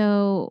 And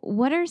so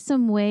what are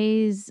some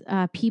ways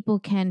people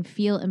can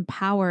feel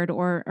empowered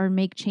or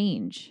make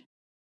change?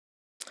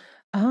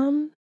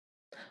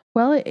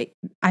 Well,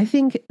 I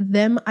think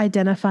them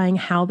identifying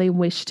how they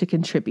wish to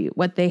contribute,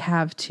 what they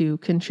have to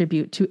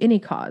contribute to any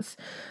cause.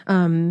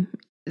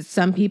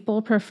 Some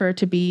people prefer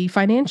to be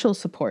financial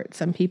support.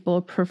 Some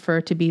people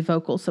prefer to be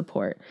vocal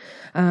support.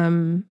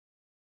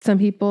 Some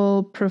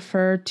people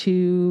prefer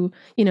to,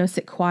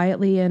 sit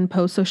quietly and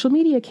post social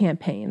media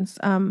campaigns.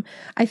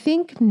 I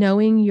think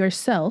knowing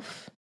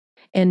yourself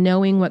and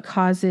knowing what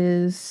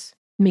causes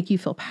make you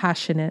feel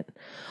passionate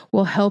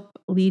will help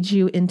lead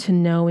you into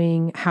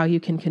knowing how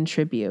you can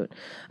contribute.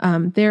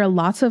 There are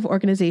lots of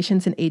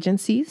organizations and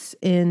agencies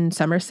in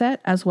Somerset,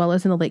 as well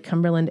as in the Lake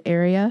Cumberland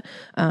area,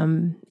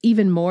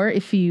 even more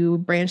if you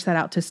branch that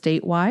out to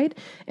statewide.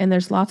 And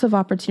there's lots of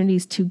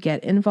opportunities to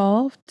get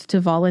involved, to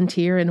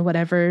volunteer in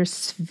whatever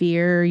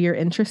sphere you're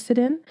interested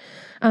in.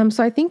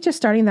 So I think just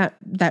starting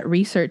that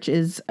research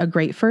is a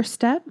great first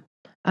step.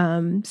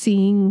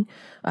 Seeing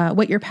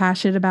what you're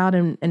passionate about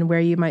and where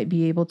you might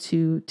be able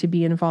to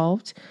be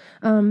involved.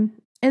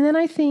 And then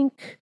I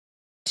think,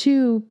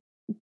 too,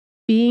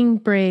 being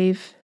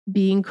brave,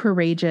 being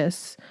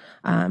courageous,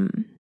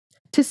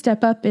 to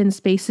step up in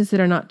spaces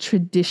that are not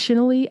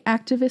traditionally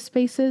activist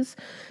spaces.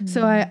 Mm-hmm.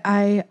 So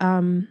I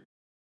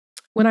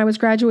when I was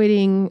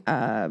graduating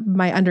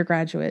my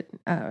undergraduate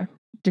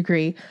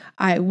degree,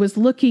 I was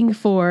looking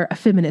for a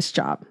feminist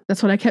job.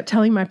 That's what I kept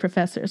telling my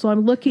professors. Well,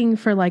 I'm looking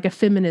for like a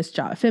feminist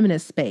job, a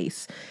feminist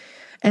space.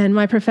 And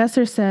my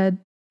professor said,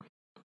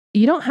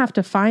 you don't have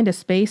to find a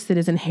space that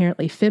is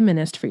inherently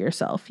feminist for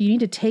yourself. You need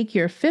to take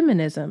your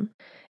feminism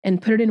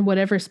and put it in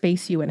whatever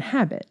space you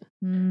inhabit,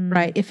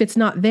 right? If it's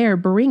not there,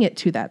 bring it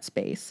to that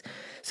space.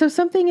 So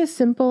something as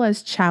simple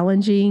as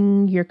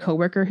challenging your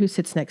coworker who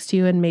sits next to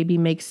you and maybe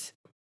makes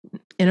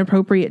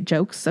inappropriate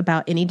jokes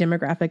about any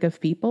demographic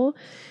of people.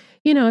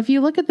 If you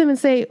look at them and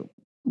say,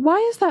 why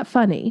is that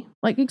funny?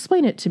 Like,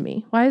 explain it to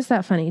me. Why is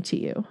that funny to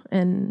you?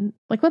 And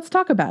like, let's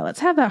talk about it. Let's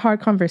have that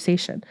hard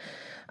conversation.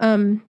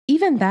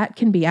 Even that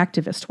can be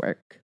activist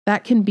work.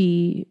 That can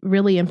be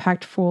really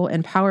impactful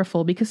and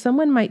powerful because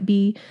someone might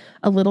be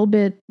a little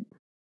bit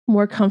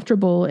more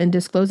comfortable in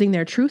disclosing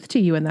their truth to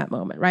you in that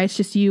moment, right? It's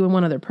just you and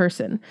one other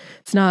person.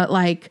 It's not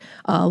like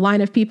a line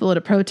of people at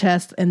a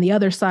protest and the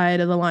other side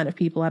of the line of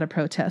people at a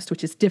protest,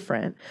 which is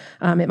different.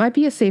 It might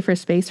be a safer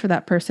space for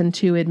that person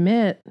to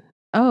admit,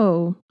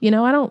 oh, I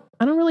don't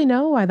really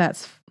know why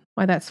that's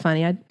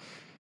funny.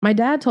 My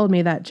dad told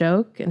me that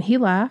joke and he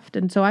laughed.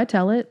 And so I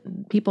tell it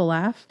and people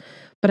laugh,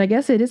 but I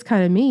guess it is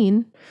kind of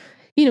mean.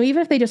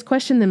 Even if they just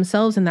question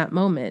themselves in that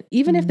moment,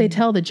 even if they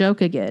tell the joke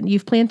again,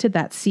 you've planted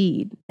that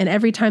seed. And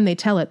every time they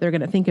tell it, they're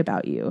going to think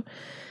about you.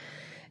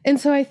 And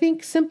so I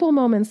think simple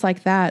moments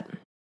like that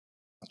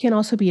can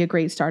also be a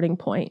great starting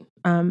point.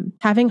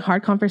 Having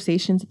hard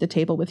conversations at the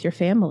table with your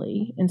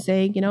family and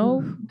saying,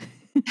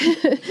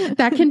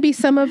 that can be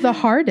some of the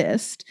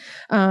hardest.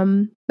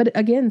 But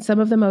again, some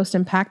of the most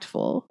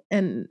impactful.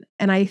 And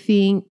I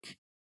think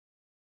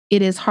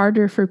it is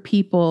harder for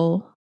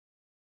people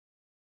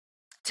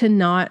to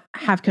not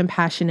have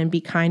compassion and be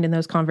kind in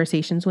those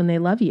conversations when they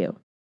love you.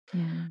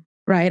 Yeah.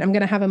 Right? I'm going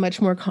to have a much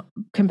more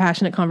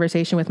compassionate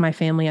conversation with my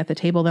family at the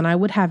table than I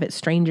would have at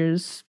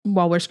strangers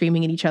while we're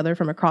screaming at each other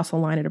from across the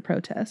line at a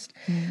protest.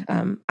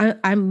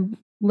 I'm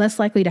less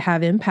likely to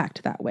have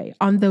impact that way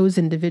on those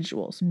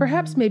individuals,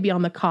 perhaps maybe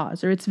on the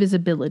cause or its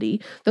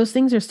visibility. Those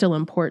things are still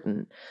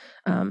important.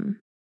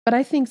 But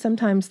I think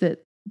sometimes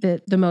that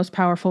the most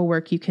powerful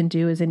work you can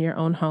do is in your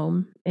own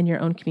home, in your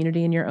own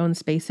community, in your own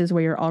spaces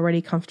where you're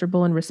already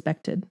comfortable and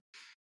respected.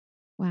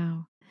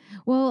 Wow.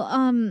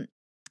 Well,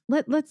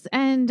 let's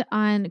end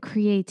on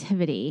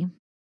creativity.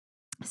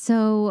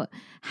 So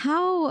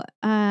how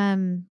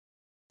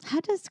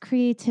does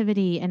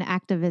creativity and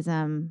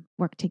activism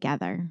work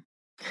together?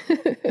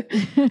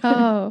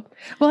 Oh,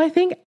 well, I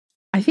think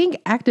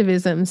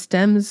activism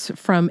stems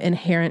from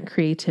inherent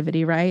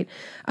creativity, right?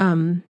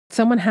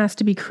 Someone has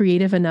to be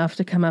creative enough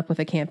to come up with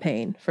a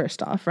campaign,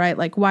 first off, right?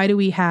 Like, why do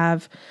we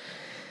have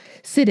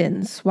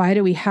sit-ins? Why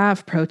do we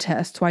have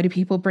protests? Why do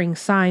people bring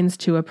signs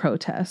to a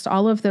protest?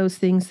 All of those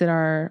things that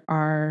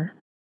are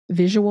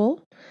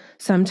visual.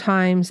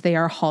 Sometimes they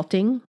are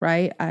halting,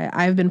 right?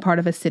 I've been part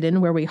of a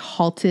sit-in where we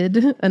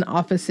halted an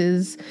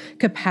office's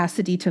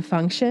capacity to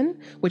function,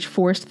 which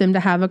forced them to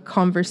have a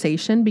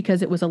conversation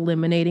because it was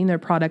eliminating their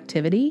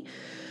productivity.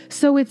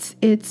 So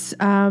it's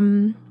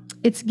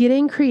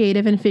getting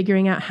creative and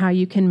figuring out how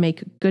you can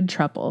make good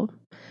trouble,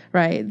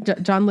 right?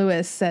 John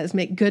Lewis says,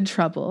 make good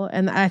trouble.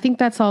 And I think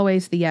that's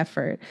always the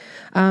effort.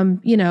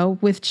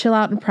 With Chill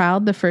Out and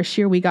Proud, the first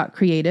year we got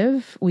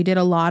creative. We did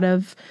a lot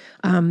of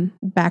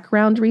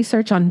background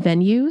research on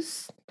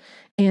venues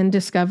and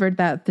discovered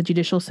that the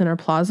Judicial Center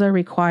Plaza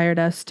required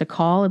us to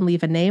call and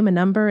leave a name, a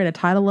number, and a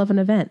title of an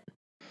event.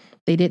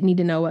 They didn't need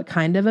to know what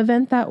kind of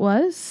event that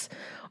was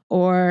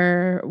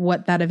or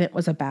what that event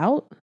was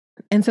about.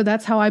 And so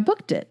that's how I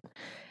booked it.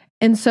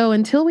 And so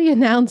until we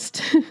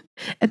announced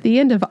at the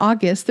end of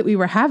August that we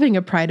were having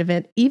a Pride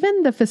event,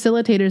 even the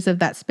facilitators of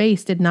that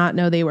space did not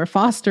know they were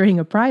fostering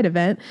a Pride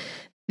event.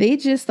 They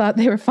just thought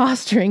they were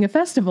fostering a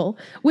festival,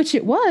 which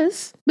it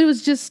was, but it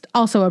was just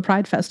also a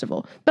Pride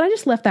festival. But I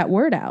just left that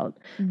word out,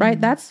 right?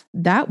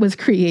 That was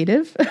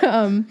creative.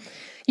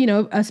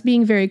 Us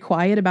being very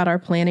quiet about our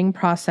planning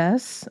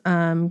process.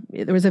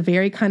 There was a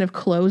very kind of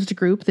closed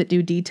group that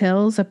do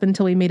details up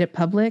until we made it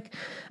public.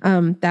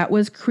 That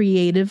was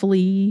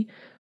creatively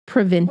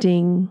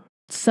preventing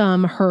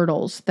some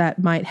hurdles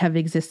that might have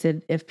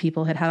existed if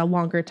people had had a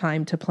longer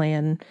time to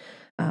plan,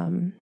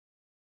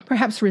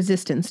 perhaps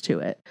resistance to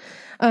it.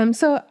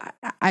 So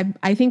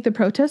I think the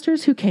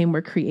protesters who came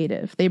were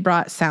creative. They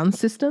brought sound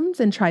systems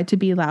and tried to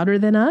be louder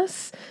than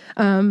us.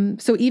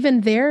 So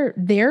even their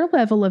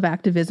level of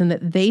activism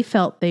that they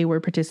felt they were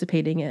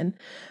participating in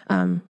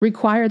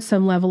required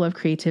some level of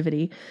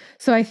creativity.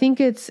 So I think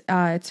it's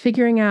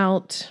figuring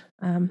out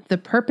the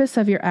purpose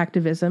of your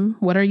activism.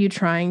 What are you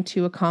trying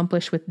to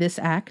accomplish with this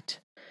act?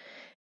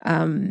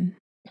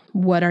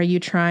 What are you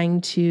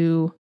trying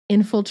to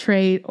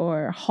infiltrate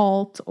or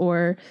halt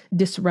or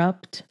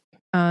disrupt?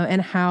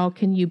 And how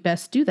can you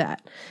best do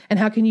that? And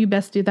how can you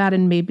best do that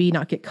and maybe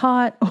not get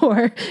caught,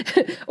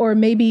 or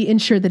maybe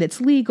ensure that it's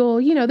legal?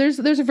 There's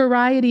a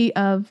variety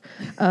of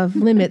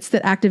limits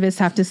that activists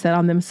have to set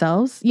on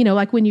themselves.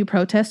 Like when you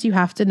protest, you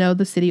have to know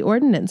the city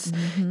ordinance.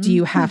 Mm-hmm. Do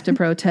you have to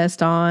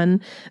protest on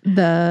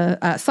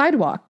the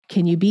sidewalk?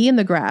 Can you be in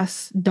the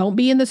grass? Don't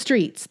be in the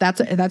streets.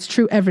 That's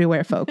true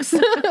everywhere, folks.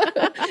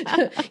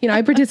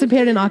 I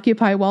participated in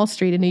Occupy Wall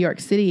Street in New York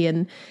City,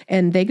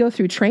 and they go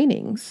through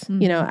trainings.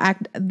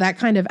 Mm-hmm. That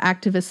kind of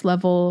activist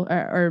level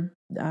or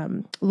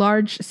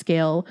large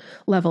scale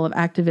level of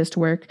activist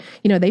work.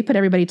 They put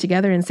everybody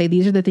together and say,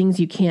 these are the things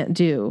you can't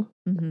do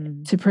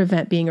mm-hmm. to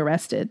prevent being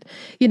arrested.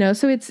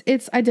 So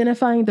it's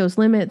identifying those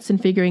limits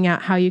and figuring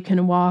out how you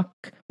can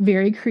walk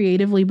very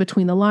creatively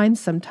between the lines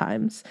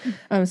sometimes.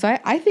 So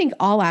I think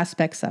all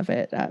aspects of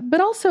it,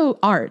 but also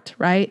art,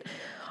 right?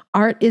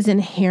 Art is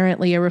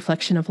inherently a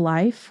reflection of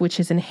life, which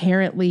is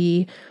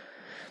inherently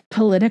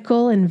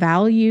political and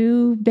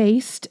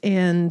value-based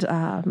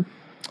and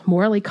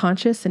morally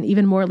conscious and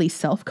even morally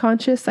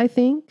self-conscious, I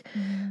think.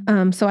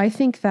 Mm-hmm. So I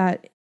think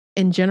that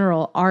in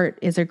general, art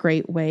is a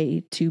great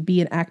way to be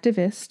an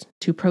activist,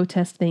 to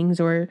protest things,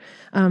 or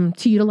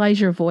to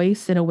utilize your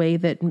voice in a way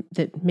that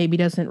maybe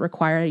doesn't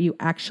require you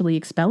actually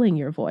expelling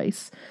your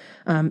voice,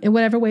 in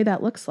whatever way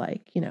that looks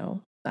like,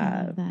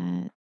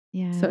 that.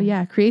 Yeah. So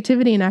yeah,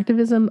 creativity and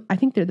activism, I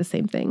think they're the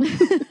same thing.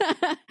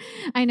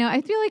 I know.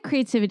 I feel like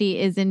creativity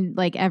is in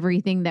like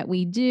everything that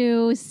we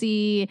do,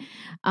 see,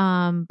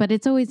 but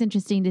it's always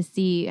interesting to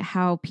see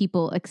how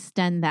people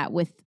extend that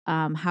with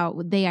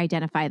how they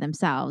identify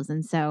themselves.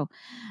 And so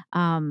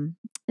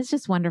it's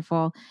just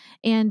wonderful.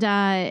 And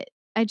I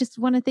just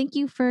want to thank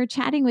you for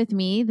chatting with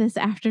me this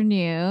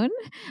afternoon.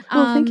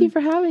 Well, thank you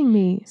for having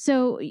me.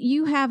 So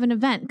you have an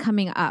event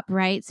coming up,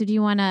 right? So do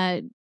you want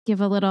to give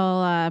a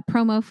little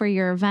promo for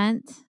your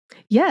event?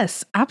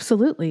 Yes,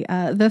 absolutely.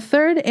 The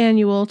third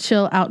annual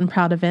Chill Out and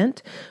Proud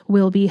event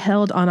will be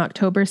held on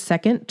October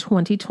 2nd,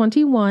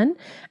 2021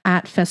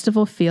 at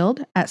Festival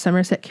Field at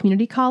Somerset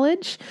Community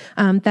College.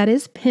 That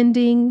is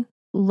pending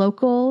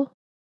local,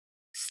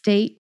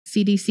 state,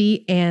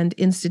 CDC, and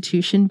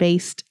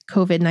institution-based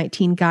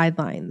COVID-19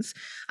 guidelines.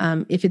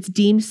 If it's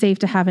deemed safe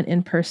to have an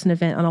in-person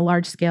event on a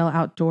large scale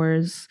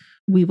outdoors,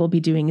 we will be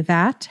doing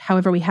that.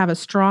 However, we have a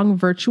strong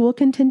virtual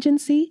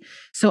contingency.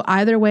 So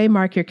either way,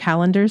 mark your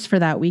calendars for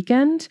that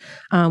weekend.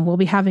 We'll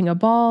be having a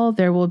ball.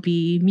 There will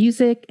be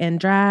music and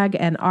drag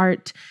and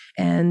art.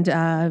 And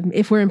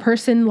if we're in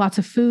person, lots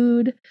of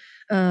food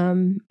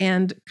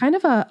and kind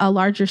of a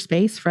larger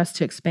space for us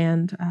to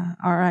expand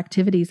our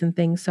activities and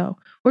things. So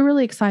we're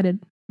really excited.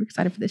 We're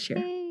excited for this year.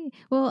 Yay.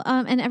 Well,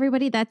 and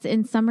everybody, that's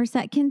in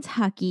Somerset,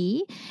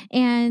 Kentucky.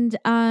 And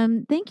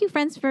thank you,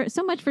 friends, for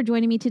so much for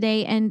joining me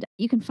today. And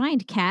you can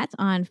find Kat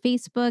on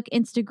Facebook,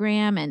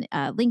 Instagram, and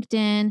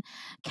LinkedIn.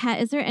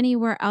 Kat, is there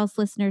anywhere else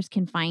listeners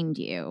can find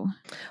you?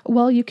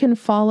 Well, you can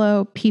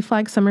follow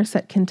PFLAG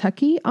Somerset,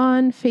 Kentucky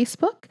on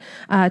Facebook,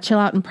 Chill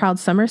Out and Proud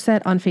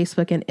Somerset on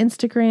Facebook and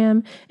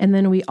Instagram. And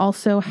then we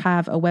also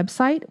have a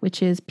website,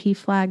 which is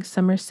PFLAG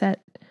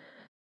Somerset.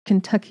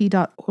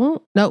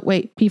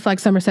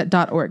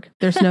 PFlagSomerset.org.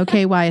 There's no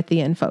KY at the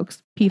end,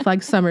 folks.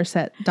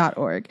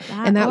 PFlagSomerset.org.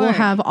 And that will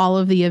have all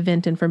of the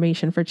event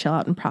information for Chill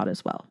Out and Proud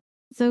as well.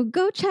 So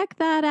go check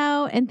that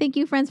out. And thank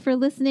you, friends, for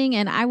listening.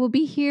 And I will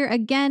be here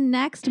again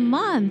next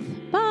month.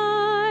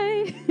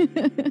 Bye.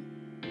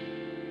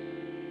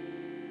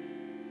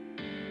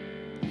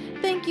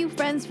 Thank you,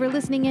 friends, for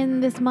listening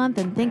in this month,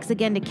 and thanks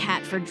again to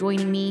Kat for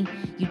joining me.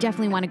 You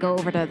definitely want to go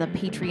over to the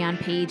Patreon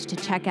page to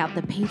check out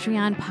the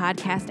Patreon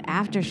Podcast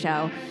After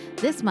Show.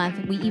 This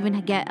month, we even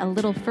get a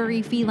little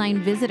furry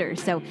feline visitor,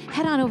 so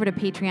head on over to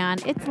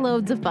Patreon. It's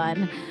loads of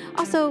fun.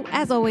 Also,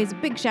 as always,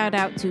 big shout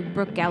out to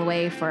Brooke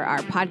Galloway for our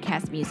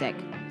podcast music.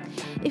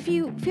 If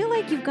you feel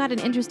like you've got an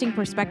interesting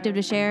perspective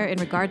to share in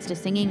regards to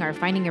singing or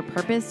finding your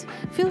purpose,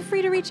 feel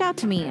free to reach out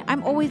to me.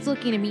 I'm always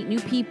looking to meet new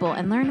people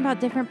and learn about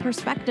different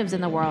perspectives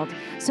in the world.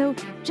 So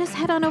just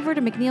head on over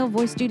to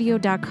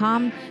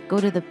McNeilVoiceStudio.com, go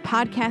to the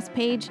podcast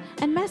page,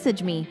 and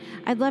message me.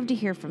 I'd love to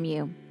hear from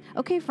you.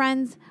 Okay,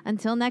 friends,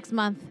 until next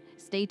month,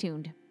 stay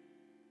tuned.